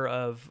murder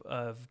of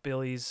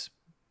Billy's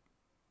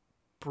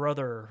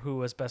brother, who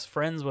was best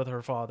friends with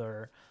her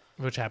father,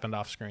 which happened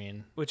off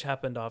screen.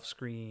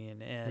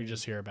 And We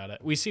just hear about it.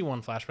 We see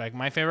one flashback.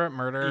 My favorite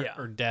murder Yeah.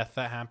 or death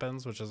that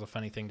happens, which is a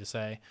funny thing to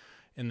say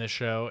in this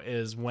show,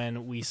 is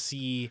when we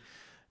see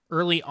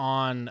early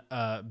on,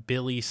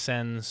 Billy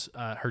sends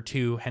her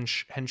two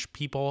hench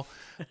people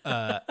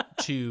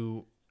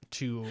to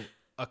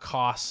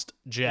accost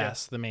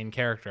Jess, the main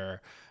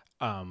character,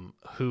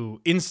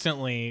 who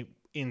instantly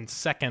in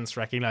seconds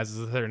recognizes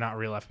that they're not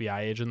real FBI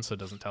agents, so it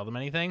doesn't tell them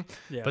anything.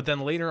 Yeah. But then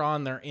later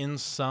on, they're in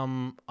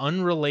some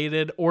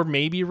unrelated or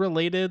maybe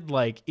related,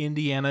 like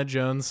Indiana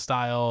Jones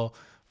style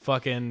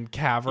fucking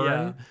cavern.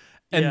 Yeah.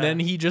 And Yeah. then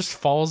he just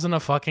falls in a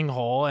fucking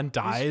hole and He's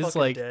dies. fucking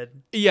Like, dead.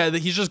 yeah,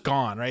 he's just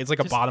gone, right? It's like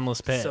a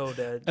bottomless pit. So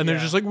dead. And they're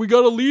Yeah. just like, we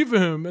gotta leave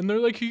him. And they're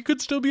like, he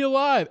could still be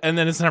alive. And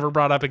then it's never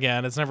brought up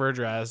again. It's never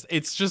addressed.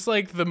 It's just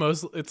like the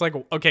most, it's like,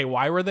 okay,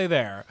 why were they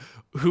there?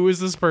 Who is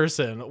this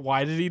person?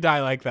 Why did he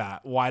die like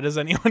that? Why does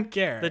anyone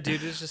care? The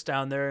dude is just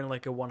down there in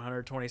like a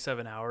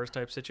 127 hours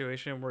type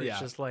situation where Yeah.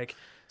 he's just like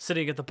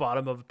sitting at the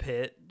bottom of a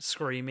pit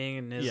screaming,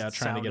 and his trying to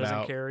sound get doesn't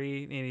out.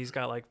 carry, and he's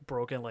got like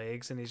broken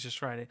legs, and he's just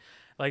trying to,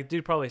 like,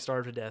 dude probably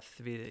starved to death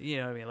to be, you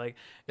know what I mean? Like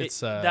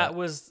It's, it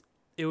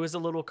was a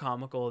little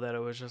comical that it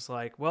was just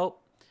like,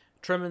 well,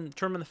 trimming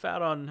the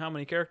fat on how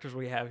many characters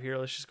we have here.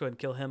 Let's just go ahead and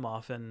kill him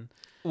off. And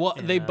Well,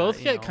 they both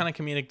you get know. kind of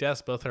comedic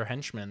deaths, both her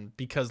henchmen,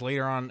 because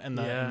later on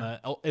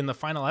in the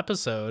final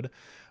episode,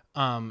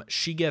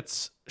 she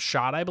gets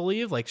shot, I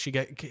believe. Like she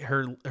get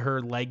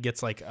her leg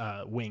gets like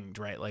winged,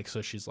 right? Like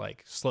so she's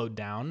like slowed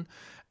down.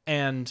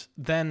 And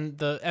then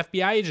the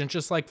FBI agent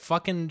just like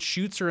fucking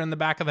shoots her in the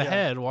back of the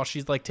head while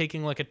she's like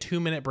taking like a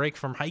 2-minute break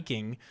from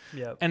hiking.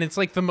 Yep. And it's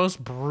like the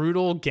most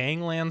brutal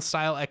gangland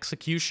style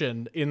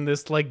execution in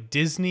this like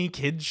Disney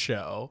kids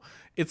show.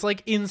 It's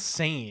like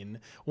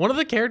insane. One of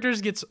the characters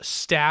gets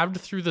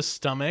stabbed through the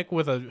stomach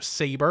with a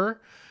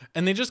saber,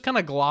 and they just kind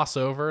of gloss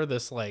over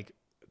this like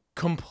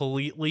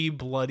completely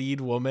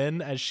bloodied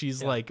woman as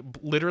she's like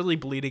literally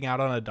bleeding out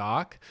on a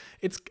dock.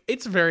 It's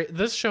very,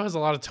 this show has a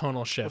lot of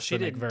tonal shifts she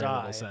that make didn't very die.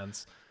 little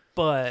sense.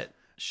 But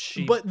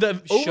The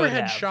should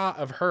overhead have. shot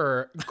of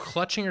her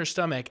clutching her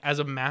stomach as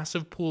a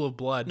massive pool of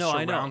blood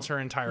I know. surrounds her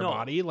entire No,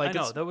 body. Like I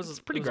know. it's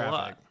pretty it was a graphic.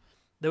 lot.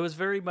 There was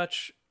very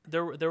much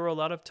there were a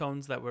lot of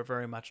tones that were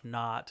very much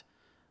not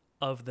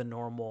of the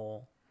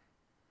normal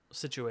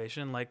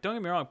situation. Like, don't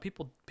get me wrong,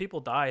 people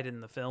died in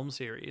the film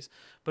series,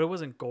 but it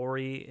wasn't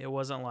gory. It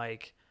wasn't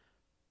like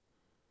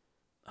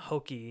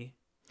hokey.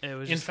 It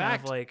was In just kind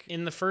fact, of like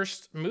in the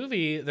first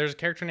movie, there's a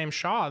character named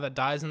Shaw that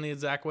dies in the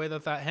exact way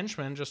that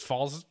henchman just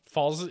falls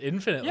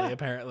infinitely,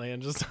 apparently,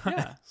 and just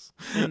dies.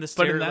 in the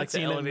But in that like the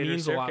scene, it elevator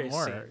means a lot staircase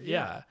more. scene.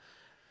 Yeah.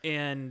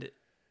 And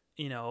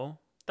you know,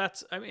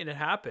 that's, I mean, it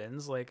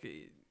happens. Like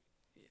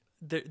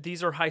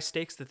these are high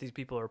stakes that these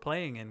people are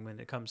playing in when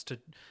it comes to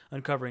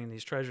uncovering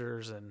these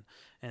treasures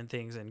and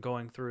things, and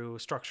going through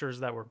structures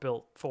that were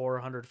built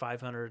 400,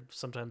 500,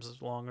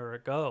 sometimes longer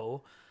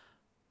ago.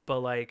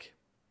 But like,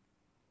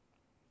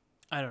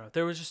 I don't know,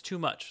 there was just too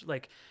much.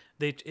 Like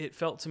it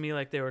felt to me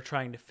like they were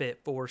trying to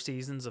fit 4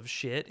 seasons of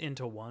shit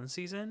into 1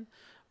 season,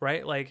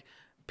 right? Like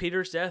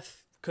Peter's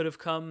death could have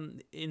come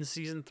in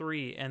season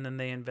 3, and then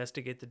they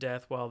investigate the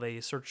death while they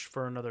search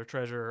for another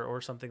treasure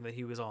or something that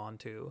he was on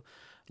to,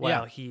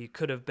 while he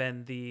could have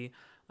been the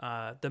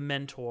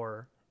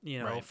mentor, you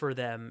know, Right. for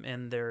them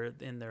in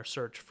their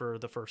search for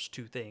the first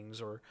 2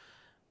 things or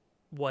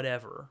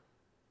whatever,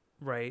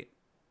 right?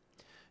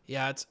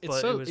 Yeah, it's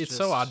But so it was so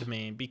just- odd to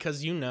me,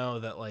 because you know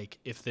that like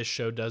if this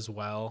show does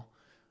well,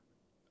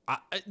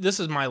 this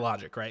is my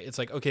logic, right? It's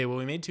like, okay, well,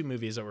 we made 2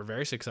 movies that were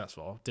very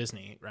successful,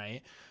 Disney,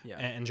 right? Yeah.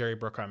 And Jerry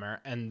Bruckheimer,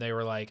 and they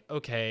were like,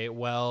 okay,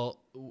 well,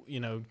 you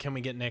know, can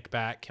we get Nick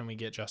back? Can we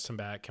get Justin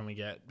back? Can we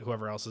get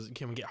whoever else is?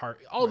 Can we get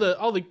Hart? All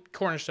the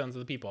cornerstones of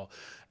the people,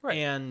 Right.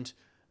 And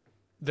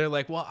they're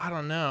like, well, I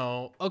don't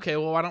know. Okay,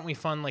 well, why don't we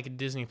fund like a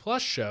Disney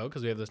Plus show,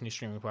 because we have this new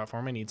streaming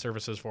platform. I need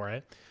services for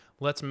it.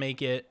 Let's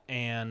make it,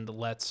 and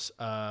let's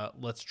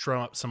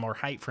drum up some more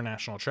hype for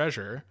National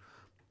Treasure.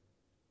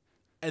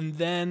 And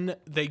then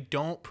they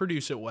don't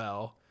produce it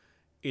well.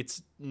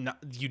 It's not,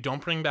 you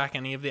don't bring back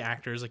any of the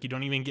actors. Like, you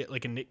don't even get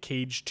like a Nick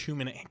Cage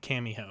 2-minute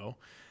cameo.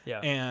 Yeah.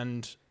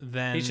 And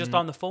then He's just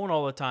on the phone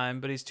all the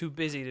time, but he's too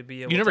busy to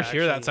be able you never to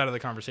hear that actually- side of the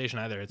conversation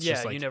either. It's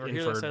just like you never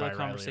hear that inferred side of by the Riley,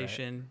 right?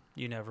 conversation.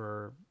 You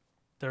never,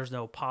 there's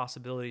no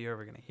possibility you're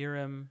ever going to hear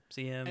him,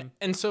 see him.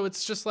 And so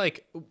it's just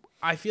like,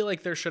 I feel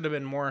like there should have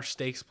been more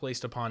stakes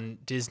placed upon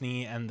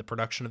Disney and the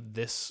production of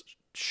this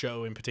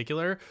show in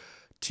particular,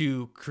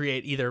 to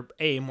create either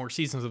A, more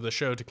seasons of the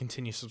show to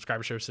continue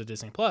subscriberships to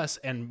Disney Plus,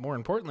 and more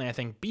importantly, I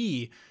think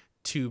B,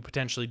 to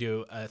potentially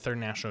do a third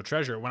National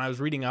Treasure. When I was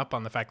reading up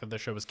on the fact that the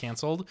show was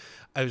canceled,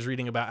 I was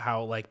reading about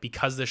how, like,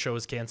 because the show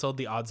was canceled,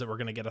 the odds that we're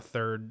going to get a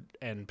third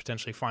and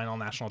potentially final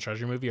National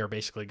Treasure movie are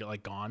basically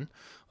like gone.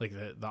 Like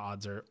the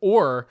odds are,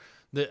 or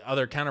the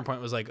other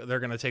counterpoint was like, they're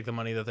going to take the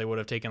money that they would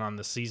have taken on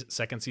the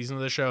second season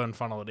of the show and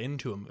funnel it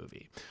into a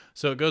movie.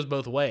 So it goes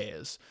both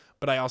ways.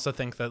 But I also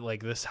think that,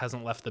 like, this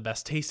hasn't left the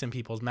best taste in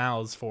people's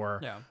mouths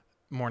for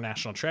more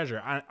National Treasure.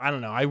 I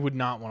don't know. I would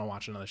not want to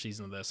watch another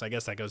season of this. I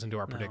guess that goes into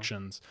our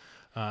predictions.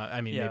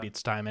 I mean, maybe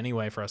it's time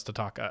anyway for us to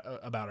talk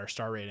about our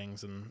star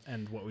ratings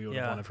and what we would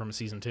have wanted from a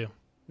season 2.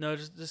 No,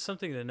 just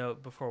something to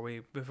note before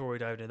we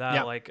dive into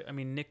that. Like, I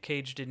mean, Nick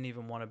Cage didn't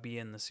even want to be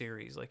in the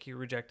series. Like, he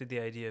rejected the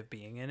idea of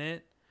being in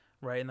it,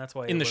 right? And that's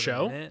why in the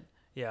show. In it.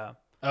 Yeah.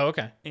 Oh,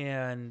 okay.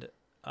 And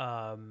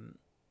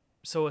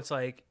so it's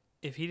like,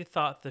 if he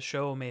thought the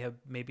show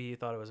maybe he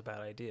thought it was a bad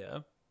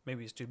idea.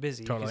 Maybe he's too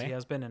busy because he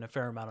has been in a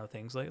fair amount of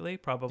things lately.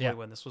 Probably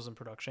when this was in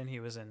production,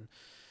 he was in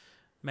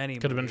many.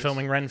 Could have been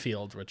filming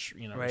Renfield, which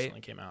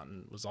recently came out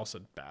and was also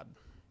bad.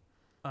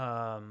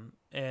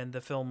 And the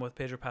film with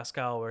Pedro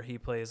Pascal where he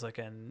plays like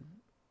an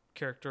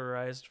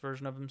characterized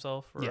version of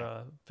himself or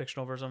a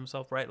fictional version of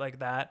himself, right? Like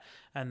that.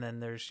 And then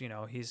there's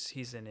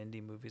he's in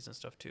indie movies and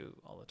stuff too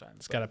all the time.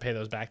 He's got to pay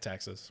those back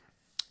taxes.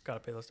 Got to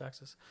pay those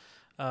taxes.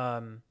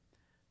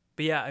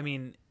 But yeah, I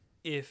mean,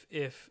 if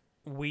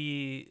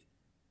we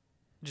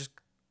just,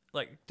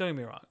 like, don't get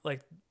me wrong,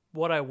 like,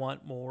 what I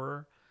want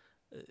more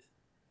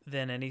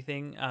than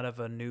anything out of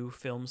a new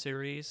film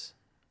series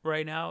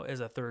right now is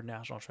a third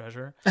National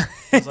Treasure.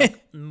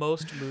 Like,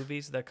 most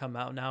movies that come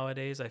out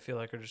nowadays, I feel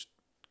like, are just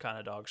kind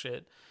of dog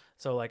shit.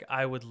 So, like,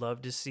 I would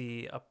love to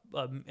see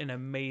an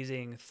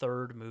amazing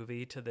third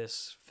movie to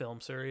this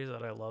film series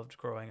that I loved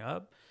growing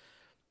up,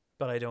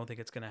 but I don't think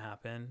it's going to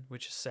happen,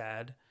 which is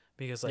sad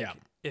because, like,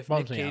 if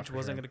Nick Cage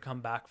wasn't going to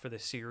come back for the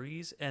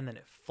series and then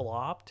it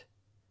flopped,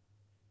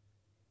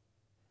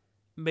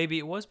 maybe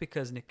it was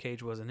because Nick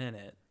Cage wasn't in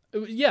it.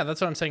 Yeah,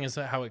 that's what I'm saying is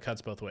how it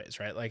cuts both ways,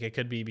 right? Like, it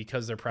could be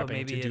because they're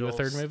prepping to do a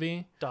third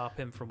movie. Stop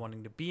him from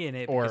wanting to be in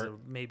it because it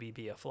would maybe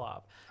be a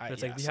flop. But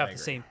it's like, if you have the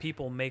same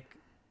people make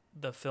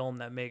the film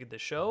that made the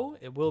show,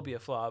 it will be a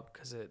flop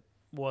because it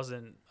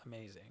wasn't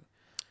amazing.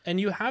 And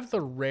you have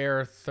the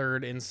rare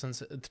third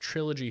instance, the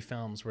trilogy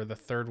films where the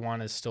third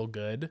one is still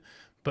good,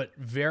 but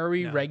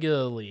very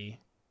regularly,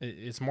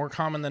 it's more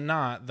common than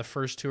not, the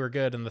first two are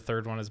good and the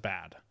third one is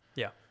bad.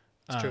 Yeah.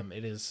 True.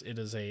 It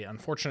is a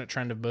unfortunate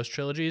trend of most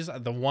trilogies.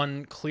 The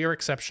one clear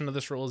exception to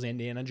this rule is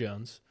Indiana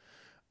Jones.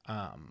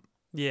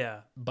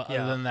 But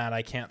other than that,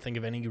 I can't think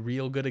of any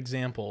real good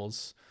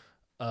examples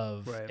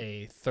of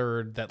a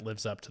third that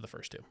lives up to the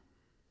first two.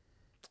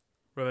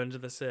 Revenge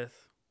of the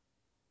Sith.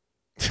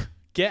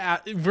 Get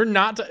out. We're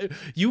not.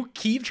 You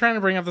keep trying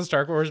to bring up the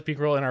Star Wars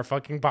prequel in our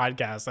fucking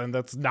podcast, and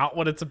that's not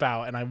what it's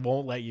about, and I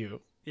won't let you.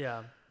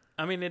 Yeah.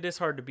 I mean, it is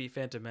hard to beat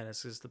Phantom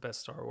Menace is the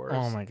best Star Wars.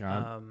 Oh my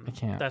god, I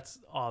can't. That's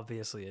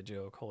obviously a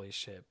joke. Holy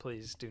shit!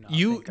 Please do not.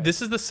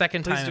 This is the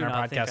second time in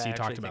our podcast you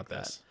talked about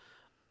this.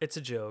 It's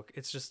a joke.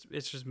 It's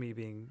just me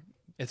being.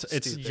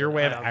 It's your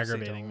way of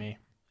aggravating me.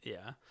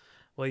 Yeah.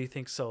 Well, you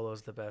think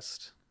Solo's the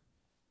best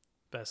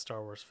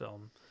Star Wars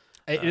film?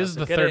 It is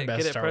the third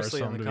best Star Wars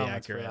film, to be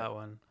accurate. For that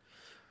one.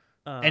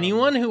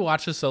 Anyone who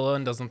watches Solo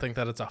and doesn't think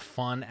that it's a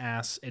fun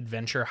ass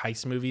adventure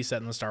heist movie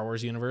set in the Star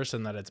Wars universe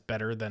and that it's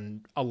better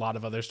than a lot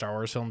of other Star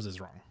Wars films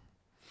is wrong.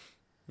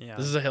 Yeah.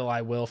 This is a hill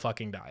I will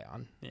fucking die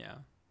on. Yeah.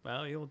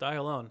 Well, you'll die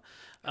alone.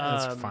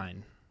 That's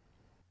fine.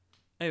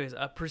 Anyways,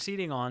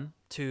 proceeding on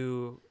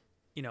to,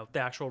 the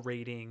actual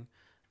rating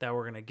that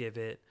we're going to give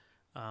it.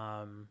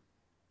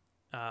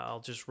 I'll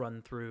just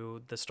run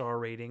through the star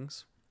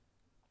ratings.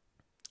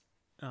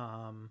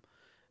 And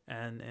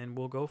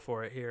we'll go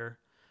for it here.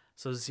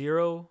 So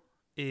 0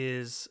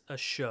 is a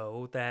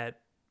show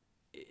that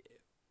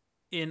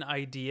in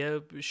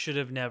idea should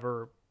have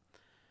never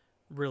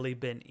really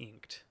been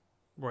inked,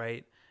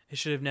 right? It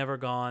should have never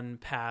gone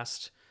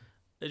past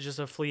just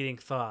a fleeting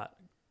thought.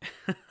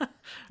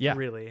 Yeah.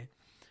 Really.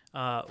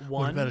 1.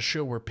 What about a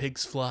show where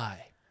pigs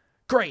fly?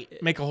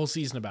 Great. Make a whole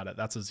season about it.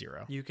 That's a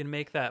 0. You can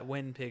make that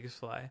When Pigs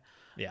Fly.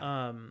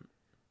 Yeah.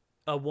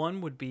 A 1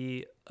 would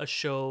be a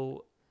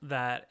show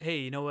that, hey,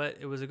 you know what?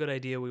 It was a good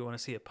idea. We want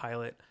to see a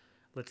pilot.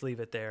 Let's leave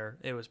it there.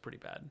 It was pretty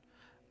bad.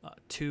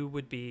 2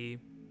 would be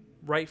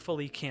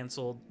rightfully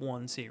canceled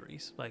one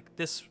series. Like,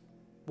 this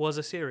was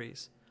a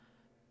series.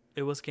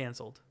 It was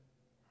canceled.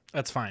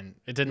 That's fine.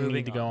 It didn't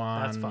need to go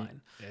on. That's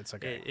fine. It's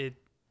okay. It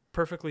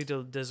perfectly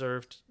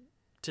deserved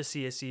to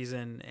see a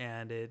season,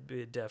 and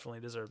it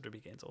definitely deserved to be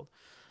canceled.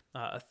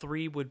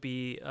 3 would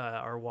be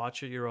our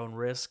Watch at Your Own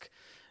Risk.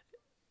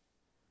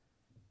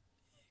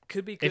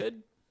 Could be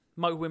good.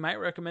 We might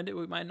recommend it.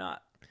 We might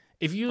not.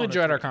 If you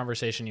enjoyed our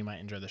conversation, you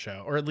might enjoy the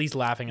show, or at least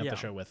laughing at the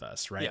show with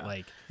us, right? Yeah,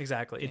 like,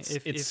 exactly.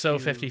 It's so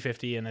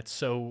 50-50 and it's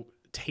so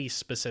taste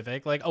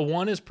specific. Like, a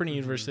 1 is pretty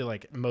universally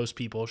like most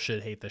people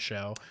should hate the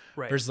show.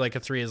 Right. Versus like a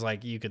 3 is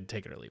like you could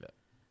take it or leave it.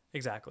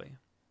 Exactly.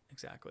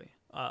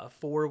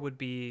 4 would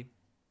be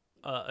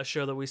a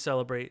show that we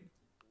celebrate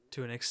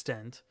to an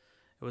extent.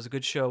 It was a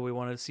good show. We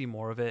wanted to see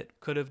more of it.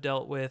 Could have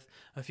dealt with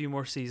a few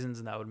more seasons,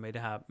 and that would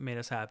have made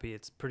us happy.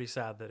 It's pretty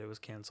sad that it was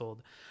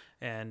canceled.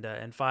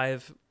 And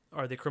 5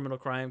 are the criminal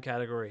crime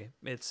category.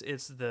 It's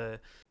the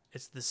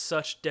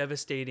such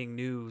devastating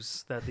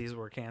news that these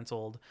were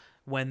canceled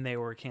when they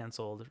were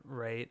canceled,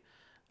 right?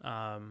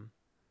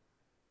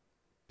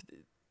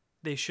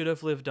 They should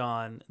have lived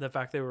on. The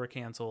fact they were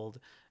canceled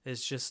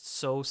is just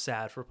so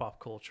sad for pop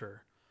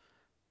culture.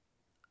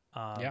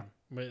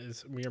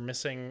 We are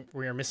missing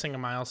a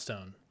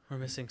milestone. We're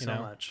missing so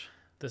much.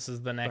 This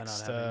is the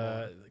next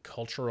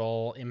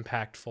cultural,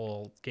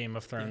 impactful Game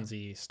of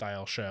Thronesy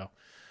style show.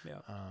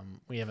 Yeah.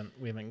 We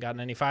haven't gotten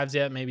any 5s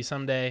yet. Maybe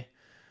someday.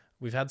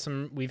 We've had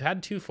 2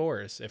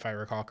 4s, if I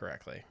recall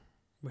correctly.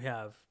 We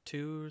have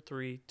 2,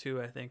 3,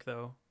 2, I think,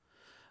 though.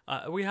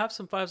 We have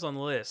some 5s on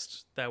the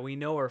list that we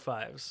know are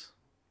 5s.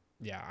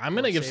 Yeah, I'm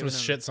going to give some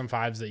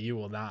 5s that you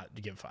will not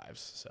give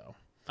 5s. So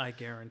I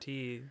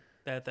guarantee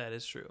that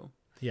is true.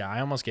 Yeah,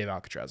 I almost gave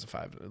Alcatraz a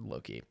 5,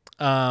 low-key.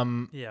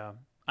 Yeah.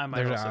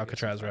 There's an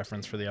Alcatraz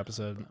reference for the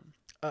episode.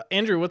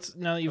 Andrew,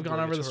 now that you've gone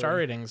over the star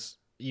ratings,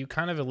 you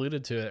kind of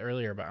alluded to it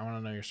earlier, but I want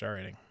to know your star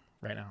rating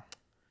right now.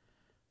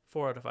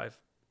 4 out of 5.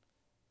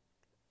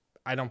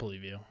 I don't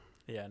believe you.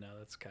 Yeah, no,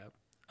 that's cap.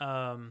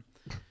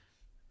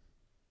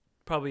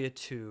 Probably a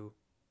 2.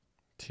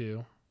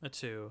 2? A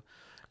 2.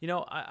 You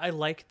know, I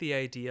like the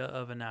idea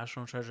of a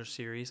National Treasure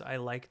series. I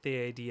like the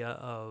idea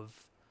of...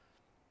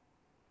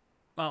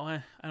 Well,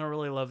 I don't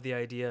really love the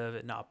idea of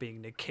it not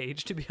being Nick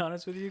Cage, to be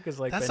honest with you, because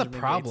like that's Benjamin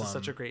a problem. Gates is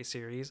such a great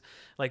series.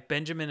 Like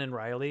Benjamin and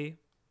Riley,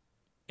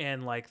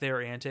 and like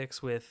their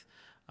antics with,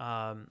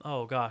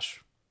 oh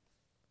gosh,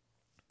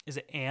 is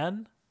it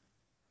Anne?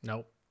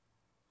 Nope.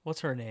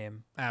 What's her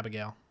name?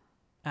 Abigail.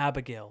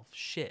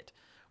 Shit.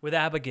 With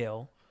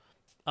Abigail.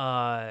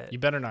 You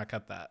better not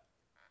cut that.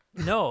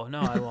 No,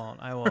 I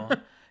won't.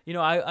 You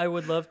know, I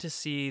would love to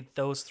see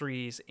those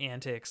 3's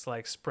antics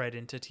like spread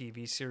into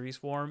TV series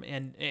form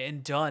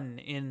and done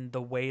in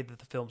the way that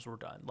the films were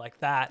done. Like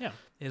that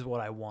is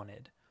what I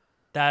wanted.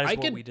 That is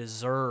what we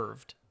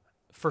deserved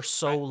for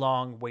so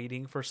long,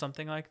 waiting for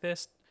something like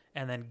this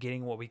and then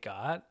getting what we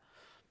got.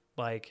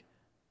 Like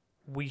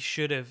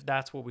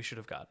that's what we should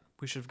have gotten.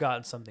 We should have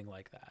gotten something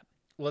like that.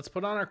 Let's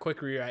put on our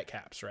quick rewrite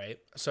caps, right?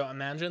 So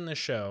imagine this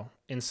show,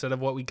 instead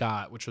of what we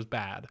got, which was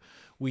bad,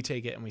 we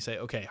take it and we say,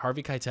 okay,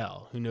 Harvey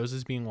Keitel, who knows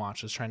is being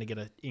watched, is trying to get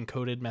an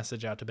encoded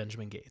message out to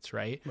Benjamin Gates,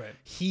 right? Right.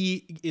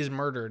 He is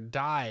murdered,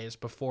 dies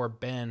before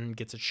Ben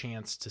gets a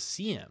chance to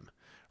see him,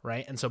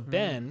 right? And so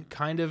Ben,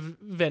 kind of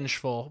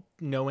vengeful,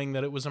 knowing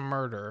that it was a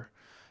murder,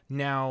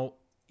 now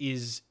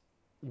is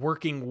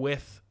working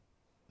with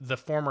the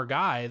former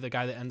guy, the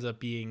guy that ends up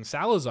being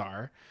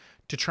Salazar,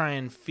 to try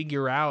and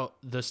figure out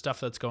the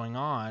stuff that's going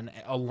on,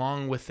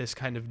 along with this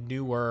kind of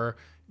newer,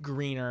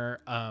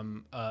 greener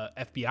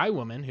FBI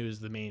woman,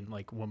 who's the main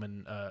like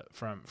woman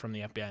from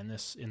the FBI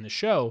in this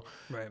show.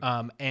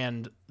 Right.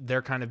 And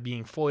they're kind of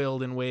being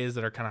foiled in ways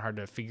that are kind of hard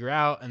to figure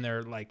out, and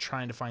they're like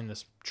trying to find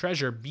this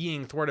treasure,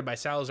 being thwarted by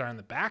Salazar in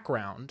the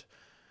background.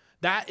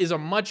 That is a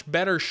much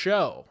better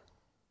show.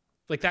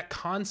 Like that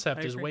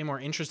concept is way more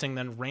interesting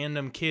than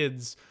random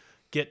kids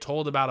get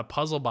told about a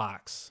puzzle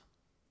box.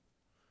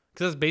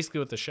 Because that's basically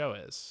what the show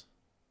is.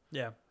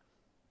 Yeah.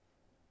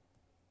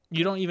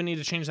 You don't even need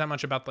to change that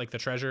much about like the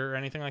treasure or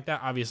anything like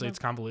that. Obviously, it's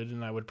convoluted,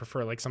 and I would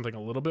prefer like something a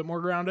little bit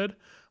more grounded.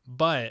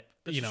 But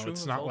you know,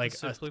 it's not like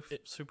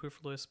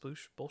superfluous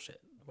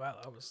bullshit. Wow,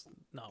 that was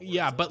not.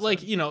 Yeah, but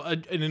like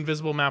an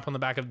invisible map on the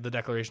back of the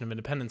Declaration of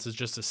Independence is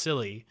just as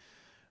silly.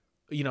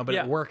 But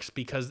it works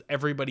because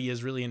everybody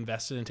is really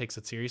invested and takes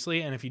it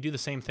seriously. And if you do the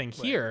same thing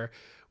here,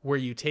 where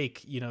you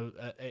take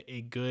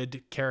a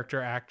good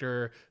character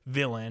actor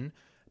villain,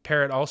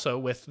 pair it also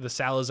with the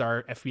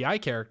Salazar FBI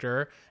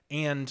character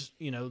and,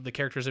 the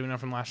characters that we know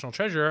from National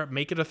Treasure,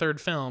 make it a third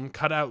film,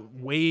 cut out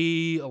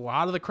a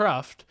lot of the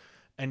cruft,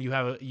 and you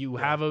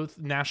have a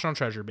National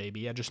Treasure,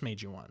 baby. I just made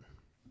you one.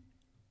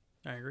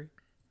 I agree.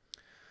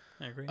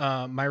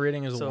 My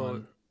rating is a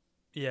 1.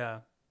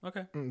 Yeah.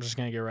 Okay. I'm just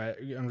gonna get it right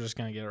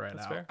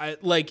That's now. Fair.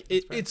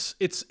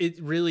 It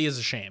really is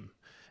a shame.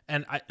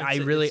 And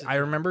I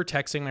remember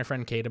texting my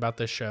friend Kate about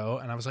this show,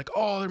 and I was like,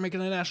 oh, they're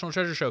making a National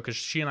Treasure show, because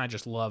she and I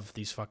just love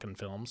these fucking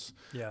films.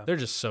 Yeah. They're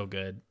just so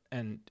good.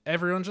 And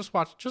everyone just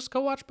go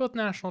watch both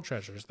National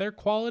Treasures. They're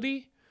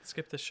quality.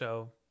 Skip the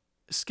show.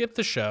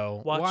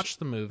 Watch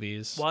the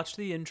movies. Watch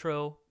the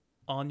intro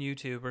on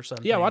YouTube or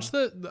something. Yeah, watch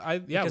we both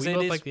like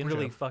the intro.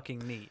 Really fucking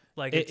neat.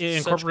 Like it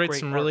incorporates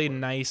some really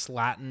nice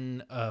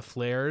Latin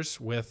flares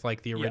with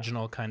like the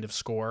original kind of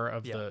score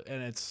of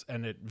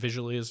and it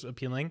visually is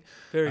appealing.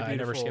 Very beautiful I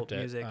never skipped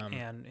music it.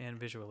 and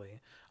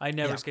visually. I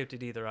never skipped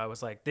it either. I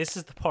was like, this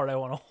is the part I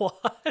want to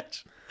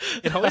watch.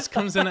 It always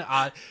comes in at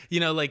odd,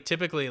 like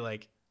typically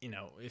like,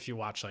 if you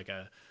watch like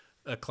a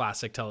a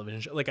classic television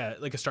show, like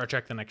a Star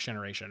Trek: The Next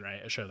Generation,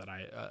 right? A show that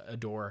I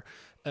adore.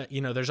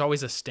 There's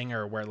always a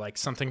stinger where like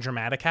something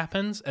dramatic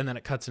happens and then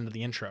it cuts into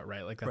the intro,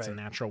 right? Like that's a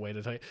natural way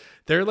to tell you.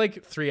 There are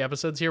like 3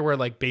 episodes here where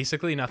like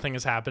basically nothing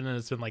has happened and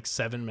it's been like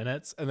 7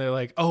 minutes, and they're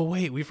like, oh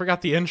wait, we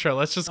forgot the intro.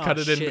 Let's just cut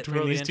it in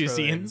between these 2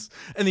 scenes.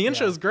 And the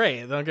intro is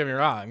great. Don't get me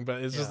wrong,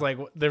 but it's just like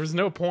there was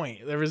no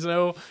point. There was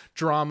no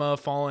drama,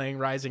 falling,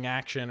 rising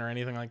action, or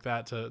anything like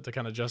that to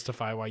kind of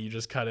justify why you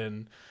just cut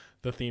in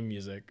the theme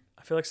music.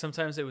 I feel like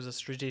sometimes it was a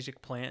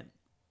strategic plan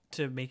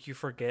to make you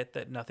forget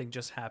that nothing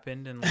just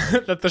happened and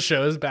like, that the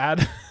show is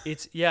bad.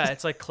 It's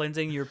like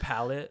cleansing your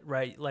palate,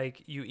 right?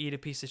 Like you eat a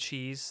piece of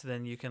cheese,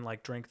 then you can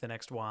like drink the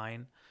next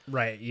wine.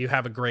 Right. You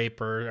have a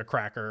grape or a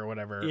cracker or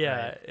whatever.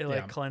 Yeah. Right?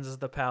 It cleanses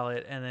the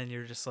palate, and then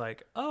you're just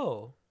like,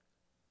 oh,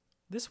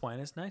 this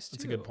wine is nice too.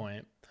 That's a good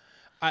point.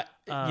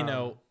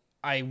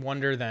 I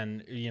wonder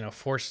then,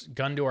 force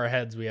gun to our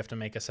heads, we have to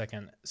make a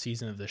second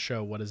season of the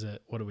show. What is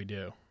it? What do we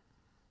do?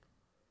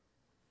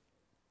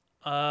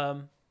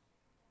 I'm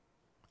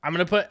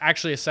going to put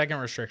actually a second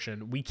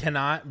restriction. We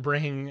cannot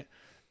bring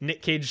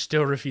Nick Cage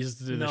still refuses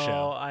to do the show.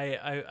 No,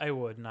 I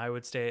wouldn't. I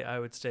would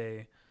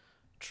stay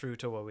true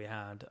to what we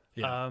had.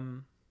 Yeah.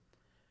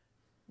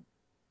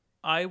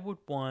 I would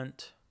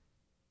want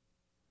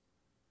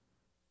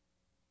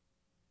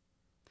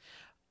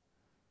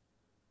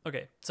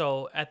Okay,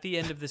 so at the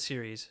end of the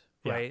series,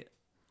 right?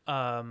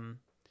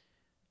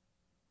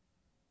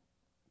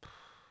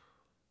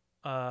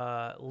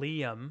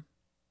 Liam,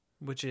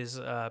 which is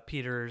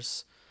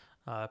Peter's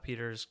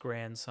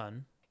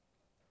grandson,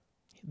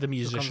 the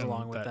musician who comes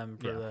along with them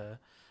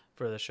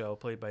for the show,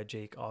 played by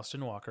Jake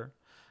Austin Walker.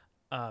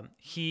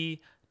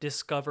 He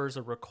discovers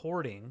a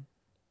recording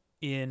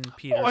in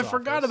Peter's office.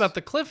 Forgot about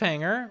the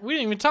cliffhanger. We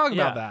didn't even talk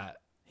about that.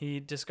 He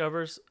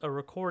discovers a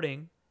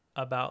recording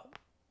about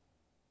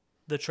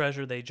the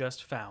treasure they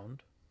just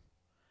found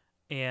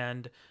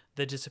and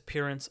the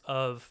disappearance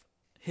of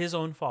his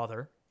own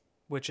father,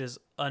 which is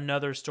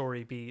another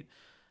story beat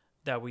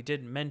that we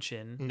didn't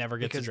mention. Never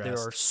gets because addressed.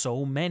 There are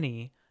so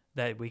many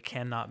that we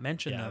cannot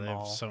mention them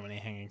all. Yeah, so many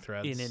hanging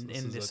threads.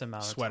 In this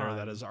amount of time. Sweater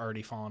that has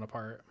already fallen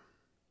apart.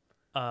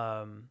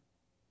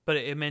 But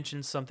it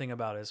mentions something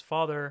about his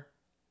father,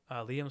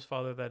 Liam's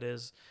father, that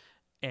is,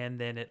 and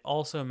then it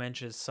also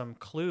mentions some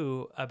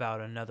clue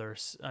about another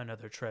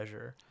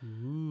treasure.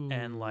 Ooh.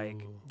 And like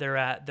they're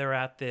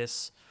at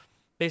this.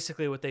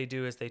 Basically, what they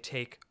do is they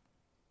take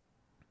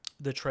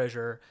the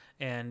treasure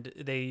and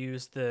they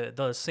use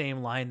the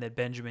same line that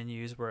Benjamin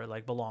used, where it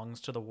like belongs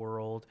to the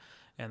world,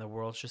 and the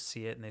world should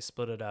see it, and they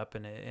split it up,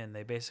 and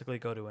they basically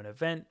go to an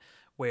event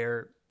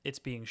where it's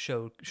being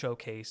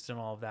showcased and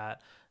all of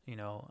that.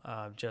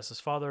 Jess's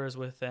father is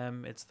with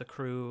them. It's the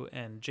crew,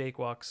 and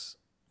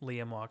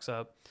Liam walks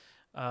up,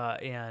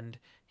 and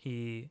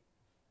he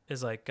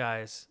is like,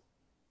 guys,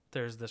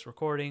 there's this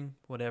recording,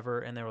 whatever.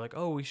 And they were like,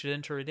 oh, we should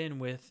enter it in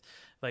with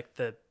like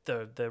the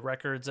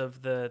records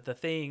of the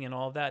thing and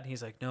all of that. And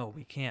he's like, no,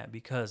 we can't,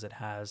 because it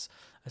has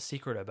a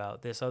secret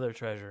about this other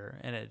treasure.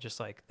 And it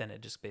just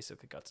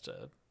basically cuts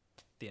to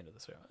the end of the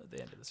series.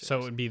 So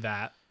it would be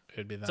that.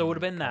 So it would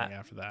have been that.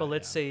 After that. But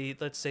let's say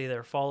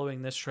they're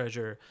following this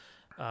treasure.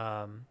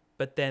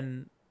 But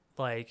then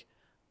like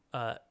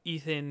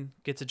Ethan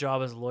gets a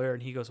job as a lawyer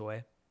and he goes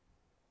away.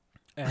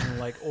 And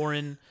like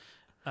Oren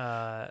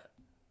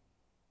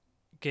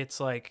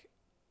gets like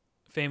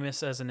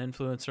famous as an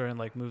influencer and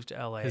like moves to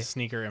LA. His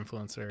sneaker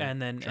influencer.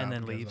 And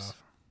then leaves.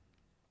 Off.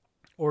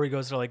 Or he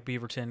goes to like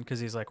Beaverton because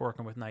he's like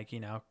working with Nike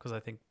now, because I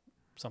think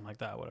something like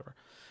that, whatever.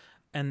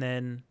 And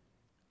then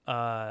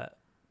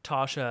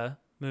Tasha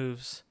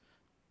moves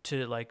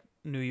to like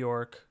New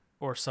York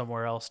or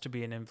somewhere else to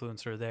be an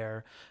influencer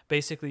there.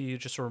 Basically, you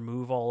just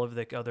remove all of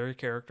the other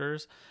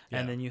characters,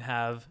 and then you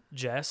have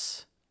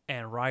Jess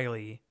and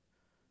Riley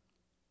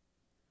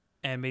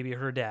and maybe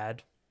her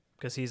dad,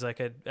 because he's like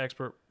an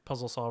expert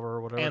puzzle solver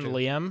or whatever. And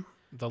Liam,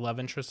 the love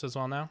interest as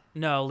well now?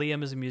 No,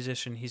 Liam is a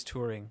musician. He's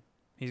touring.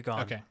 He's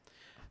gone. Okay.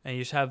 And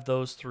you just have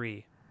those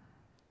three.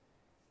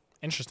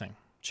 Interesting.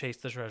 Chase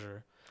the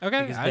treasure.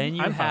 Okay. Because then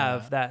you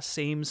have that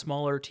same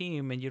smaller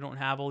team, and you don't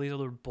have all these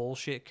other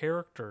bullshit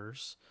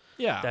characters.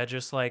 Yeah. That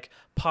just like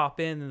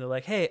pop in and they're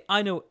like, hey,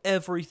 I know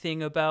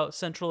everything about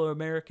Central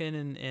American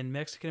and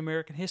Mexican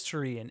American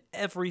history and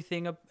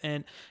everything.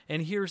 And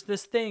here's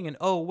this thing. And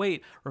oh,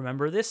 wait,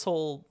 remember this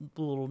whole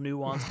little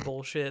nuanced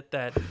bullshit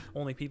that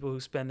only people who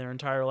spend their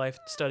entire life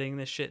studying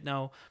this shit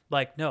know?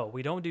 Like, no,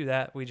 we don't do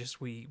that. We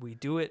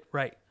do it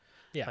right.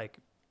 Yeah. Like,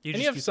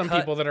 you have some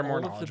people that are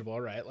more knowledgeable,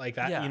 right? Like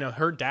that,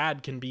 her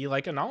dad can be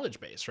like a knowledge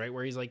base, right?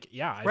 Where he's like,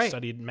 yeah, I've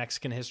studied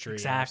Mexican history.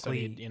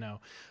 Exactly. I've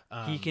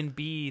studied, he can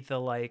be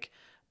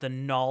the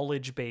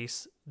knowledge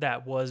base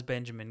that was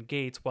Benjamin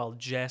Gates, while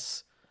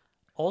Jess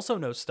also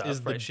knows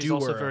stuff, right? She's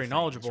also very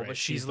knowledgeable, right? But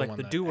she's like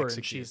the doer,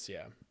 and she's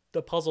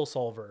the puzzle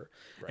solver.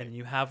 Right. And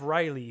you have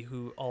Riley,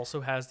 who also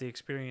has the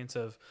experience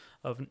of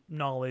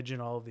knowledge and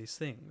all of these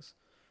things.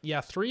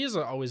 Yeah, 3 is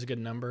always a good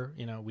number.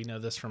 You know, we know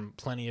this from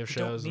plenty of You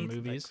don't shows and need,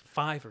 movies. like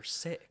 5 or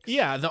 6.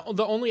 Yeah,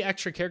 the only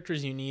extra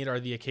characters you need are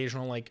the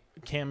occasional like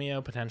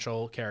cameo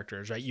potential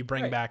characters, right? You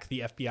bring Right. back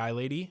the FBI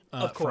lady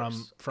Of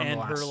course. from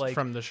And the her, last like-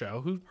 from the show,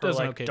 who Her does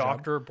an like okay job.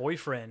 doctor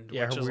boyfriend,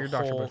 Yeah, which her is weird a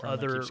doctor whole boyfriend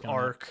that other keeps coming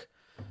up. arc.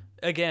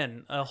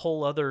 Again, a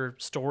whole other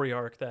story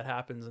arc that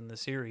happens in the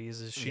series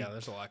is she Yeah,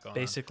 there's a lot going on.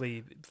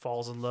 basically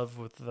falls in love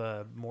with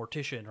the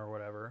mortician or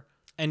whatever.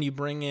 And you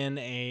bring in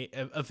a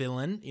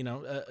villain, you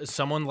know,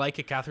 someone like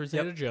a Catherine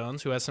Yep.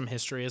 Zeta-Jones who has some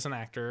history as an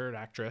actor or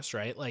actress,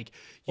 right? Like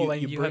You,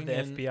 you you bring have the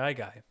in, FBI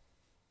guy.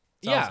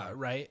 yeah, Salazar.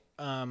 right.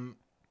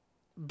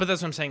 But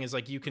that's what I'm saying is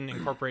like you can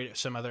incorporate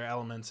some other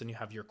elements, and you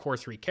have your core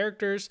 3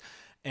 characters,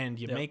 and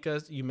you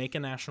Yep. make a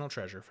National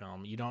Treasure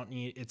film. You don't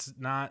need it's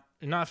not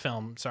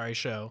film, sorry,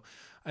 show.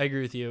 I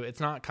agree with you. It's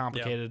not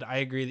complicated. I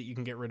agree that you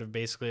can get rid of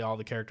basically all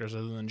the characters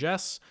other than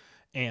Jess,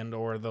 and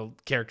or the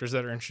characters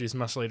that are introduced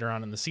much later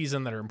on in the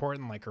season that are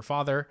important, like her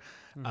father,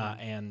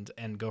 and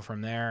go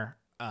from there.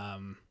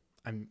 I'm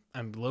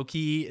low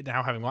key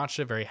now, having watched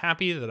it, very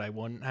happy that I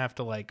wouldn't have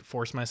to like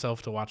force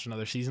myself to watch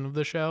another season of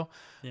the show.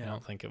 Yeah. I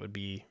don't think it would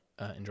be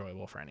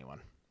enjoyable for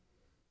anyone.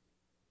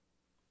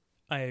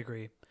 I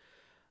agree.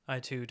 I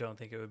too don't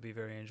think it would be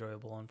very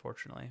enjoyable,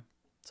 unfortunately.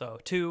 So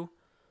 2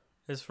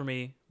 is for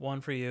me,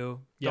 1 for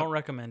you. Yep. Don't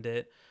recommend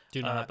it.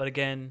 Do not. But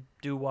again,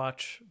 do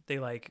watch the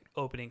like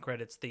opening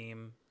credits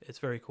theme. It's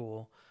very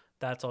cool.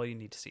 That's all you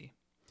need to see.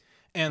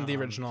 And the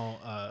original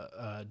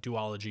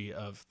duology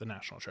of the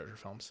National Treasure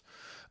films,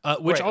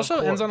 which Right, of also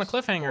ends on a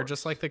course, of cliffhanger, course.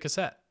 just like the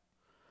cassette.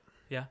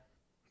 Yeah.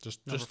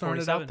 Just Number throwing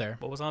it out 47. there.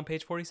 What was on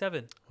page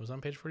 47? It was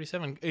on page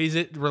 47. Is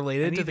it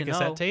related to need the to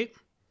cassette know. tape?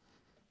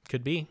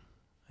 Could be.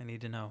 I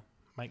need to know.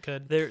 Might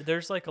could.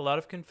 There's like a lot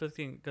of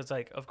conflicting because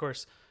like of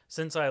course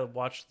since I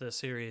watched the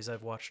series,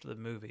 I've watched the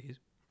movies.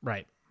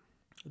 Right.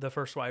 The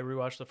first one I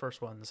rewatched the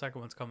first one. The second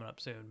one's coming up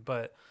soon,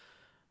 but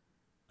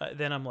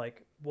then I'm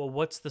like, well,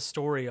 what's the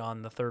story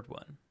on the third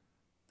one?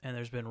 And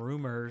there's been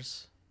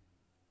rumors,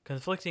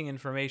 conflicting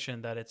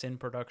information that it's in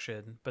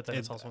production, but then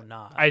it's also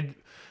not.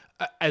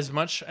 As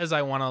much as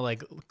I want to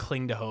like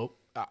cling to hope,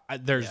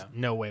 there's Yeah.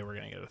 no way we're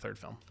gonna get a third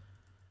film.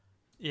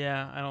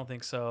 Yeah, I don't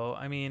think so.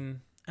 I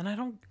mean, and I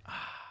don't.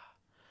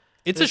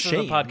 It's This a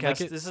isn't shame. Podcast.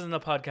 Like this isn't a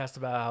podcast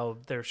about how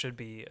there should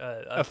be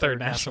a third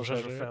National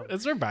Treasure film.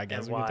 It's our podcast.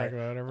 and We can why. talk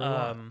about whatever we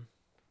want.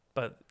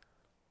 But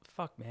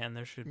fuck, man,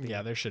 there should be.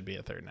 Yeah, there should be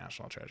a third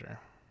National Treasure.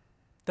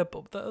 The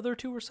other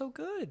 2 were so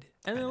good,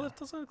 and they know.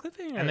 left us on a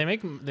cliffhanger. And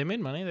they made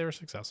money. They were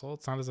successful.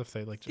 It's not as if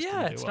they like just yeah,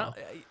 didn't it's do well. not.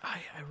 I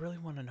really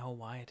want to know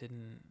why it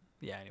didn't.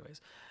 Yeah. Anyways,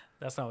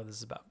 that's not what this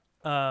is about.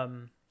 But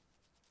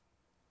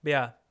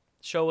yeah,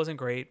 show wasn't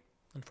great.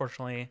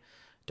 Unfortunately,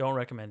 don't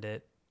recommend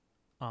it.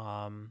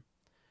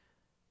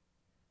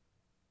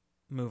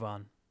 Move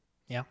on.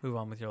 Yeah. Move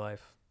on with your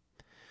life.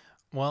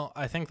 Well,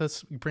 I think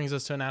this brings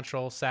us to a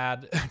natural,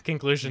 sad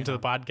conclusion to the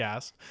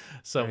podcast.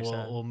 So Very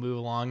sad. we'll move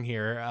along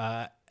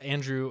here.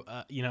 Andrew,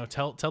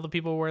 tell the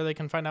people where they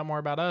can find out more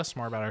about us,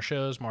 more about our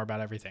shows, more about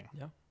everything.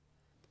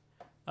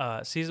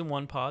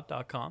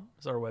 Season1pod.com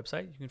is our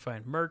website. You can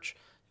find merch.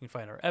 You can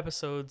find our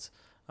episodes.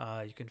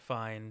 You can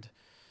find,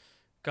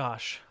 a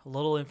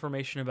little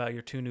information about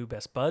your 2 new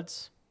best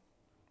buds.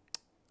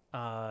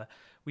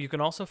 You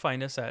can also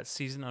find us at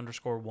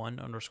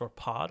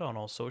season_1_pod on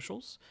all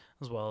socials,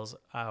 as well as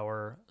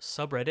our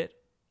subreddit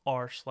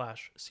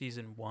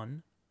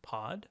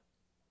r/season1pod.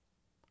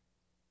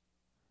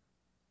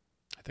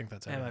 I think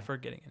that's Am everything. I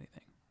forgetting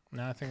anything?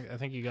 No, I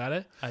think you got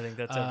it. I think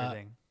that's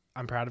everything.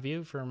 I'm proud of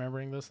you for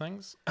remembering those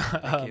things.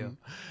 Thank you.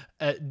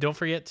 Don't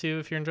forget to,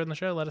 if you're enjoying the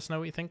show, let us know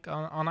what you think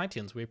on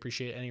iTunes. We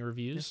appreciate any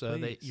reviews Yes, that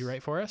please. you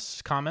write for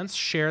us, comments,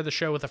 share the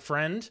show with a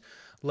friend.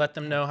 Let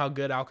them know how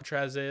good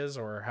Alcatraz is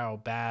or how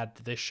bad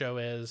this show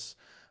is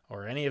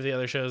or any of the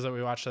other shows that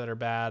we watch that are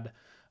bad.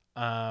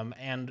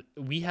 And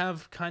we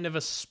have kind of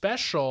a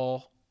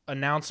special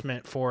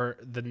announcement for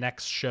the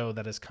next show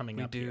that is coming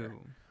We up here. do.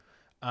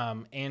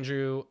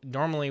 Andrew,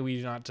 normally we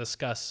do not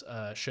discuss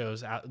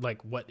shows out,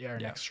 like what our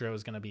next show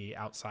is going to be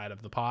outside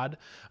of the pod,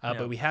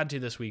 but we had to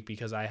this week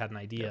because I had an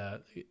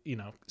idea,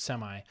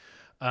 semi.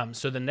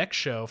 So the next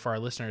show for our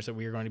listeners that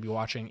we are going to be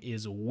watching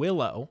is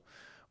Willow,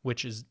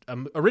 which is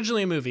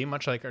originally a movie,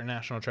 much like our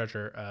National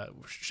Treasure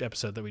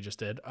episode that we just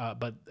did.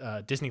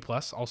 But Disney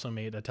Plus also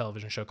made a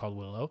television show called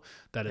Willow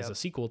that is a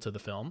sequel to the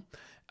film.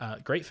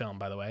 Great film,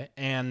 by the way.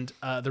 And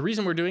the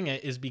reason we're doing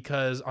it is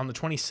because on the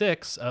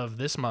 26th of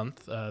this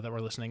month that we're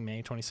listening,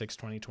 May 26,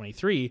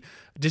 2023,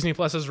 Disney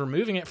Plus is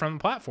removing it from the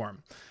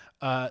platform.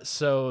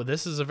 So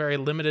this is a very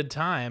limited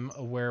time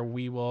where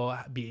we will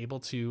be able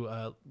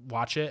to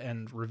watch it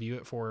and review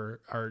it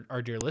for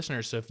our dear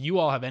listeners. So if you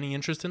all have any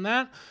interest in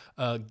that,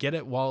 get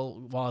it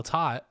while it's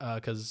hot,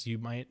 because you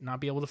might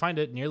not be able to find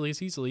it nearly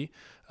as easily.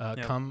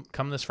 Come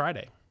this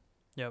Friday.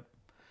 Yep.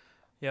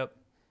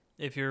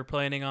 If you're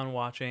planning on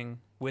watching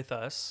with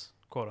us,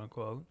 quote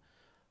unquote,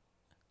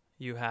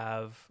 you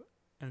have,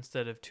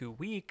 instead of 2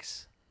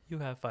 weeks, you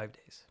have 5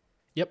 days.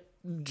 Yep,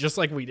 just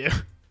like we do.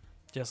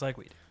 Just like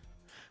we do.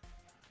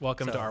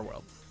 Welcome to So- our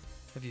world.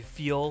 If you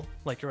feel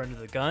like you're under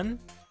the gun,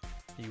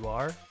 you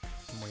are,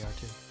 and we are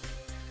too.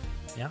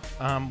 Yeah.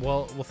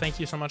 Well, thank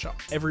you so much,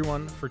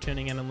 everyone, for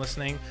tuning in and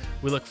listening.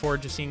 We look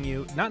forward to seeing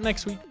you not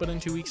next week, but in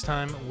 2 weeks'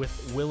 time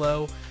with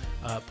Willow.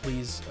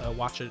 Please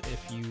watch it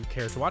if you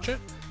care to watch it.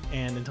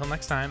 And until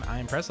next time, I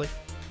am Presley.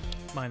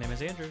 My name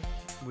is Andrew.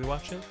 We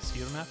watch it, so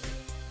you don't have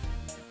to.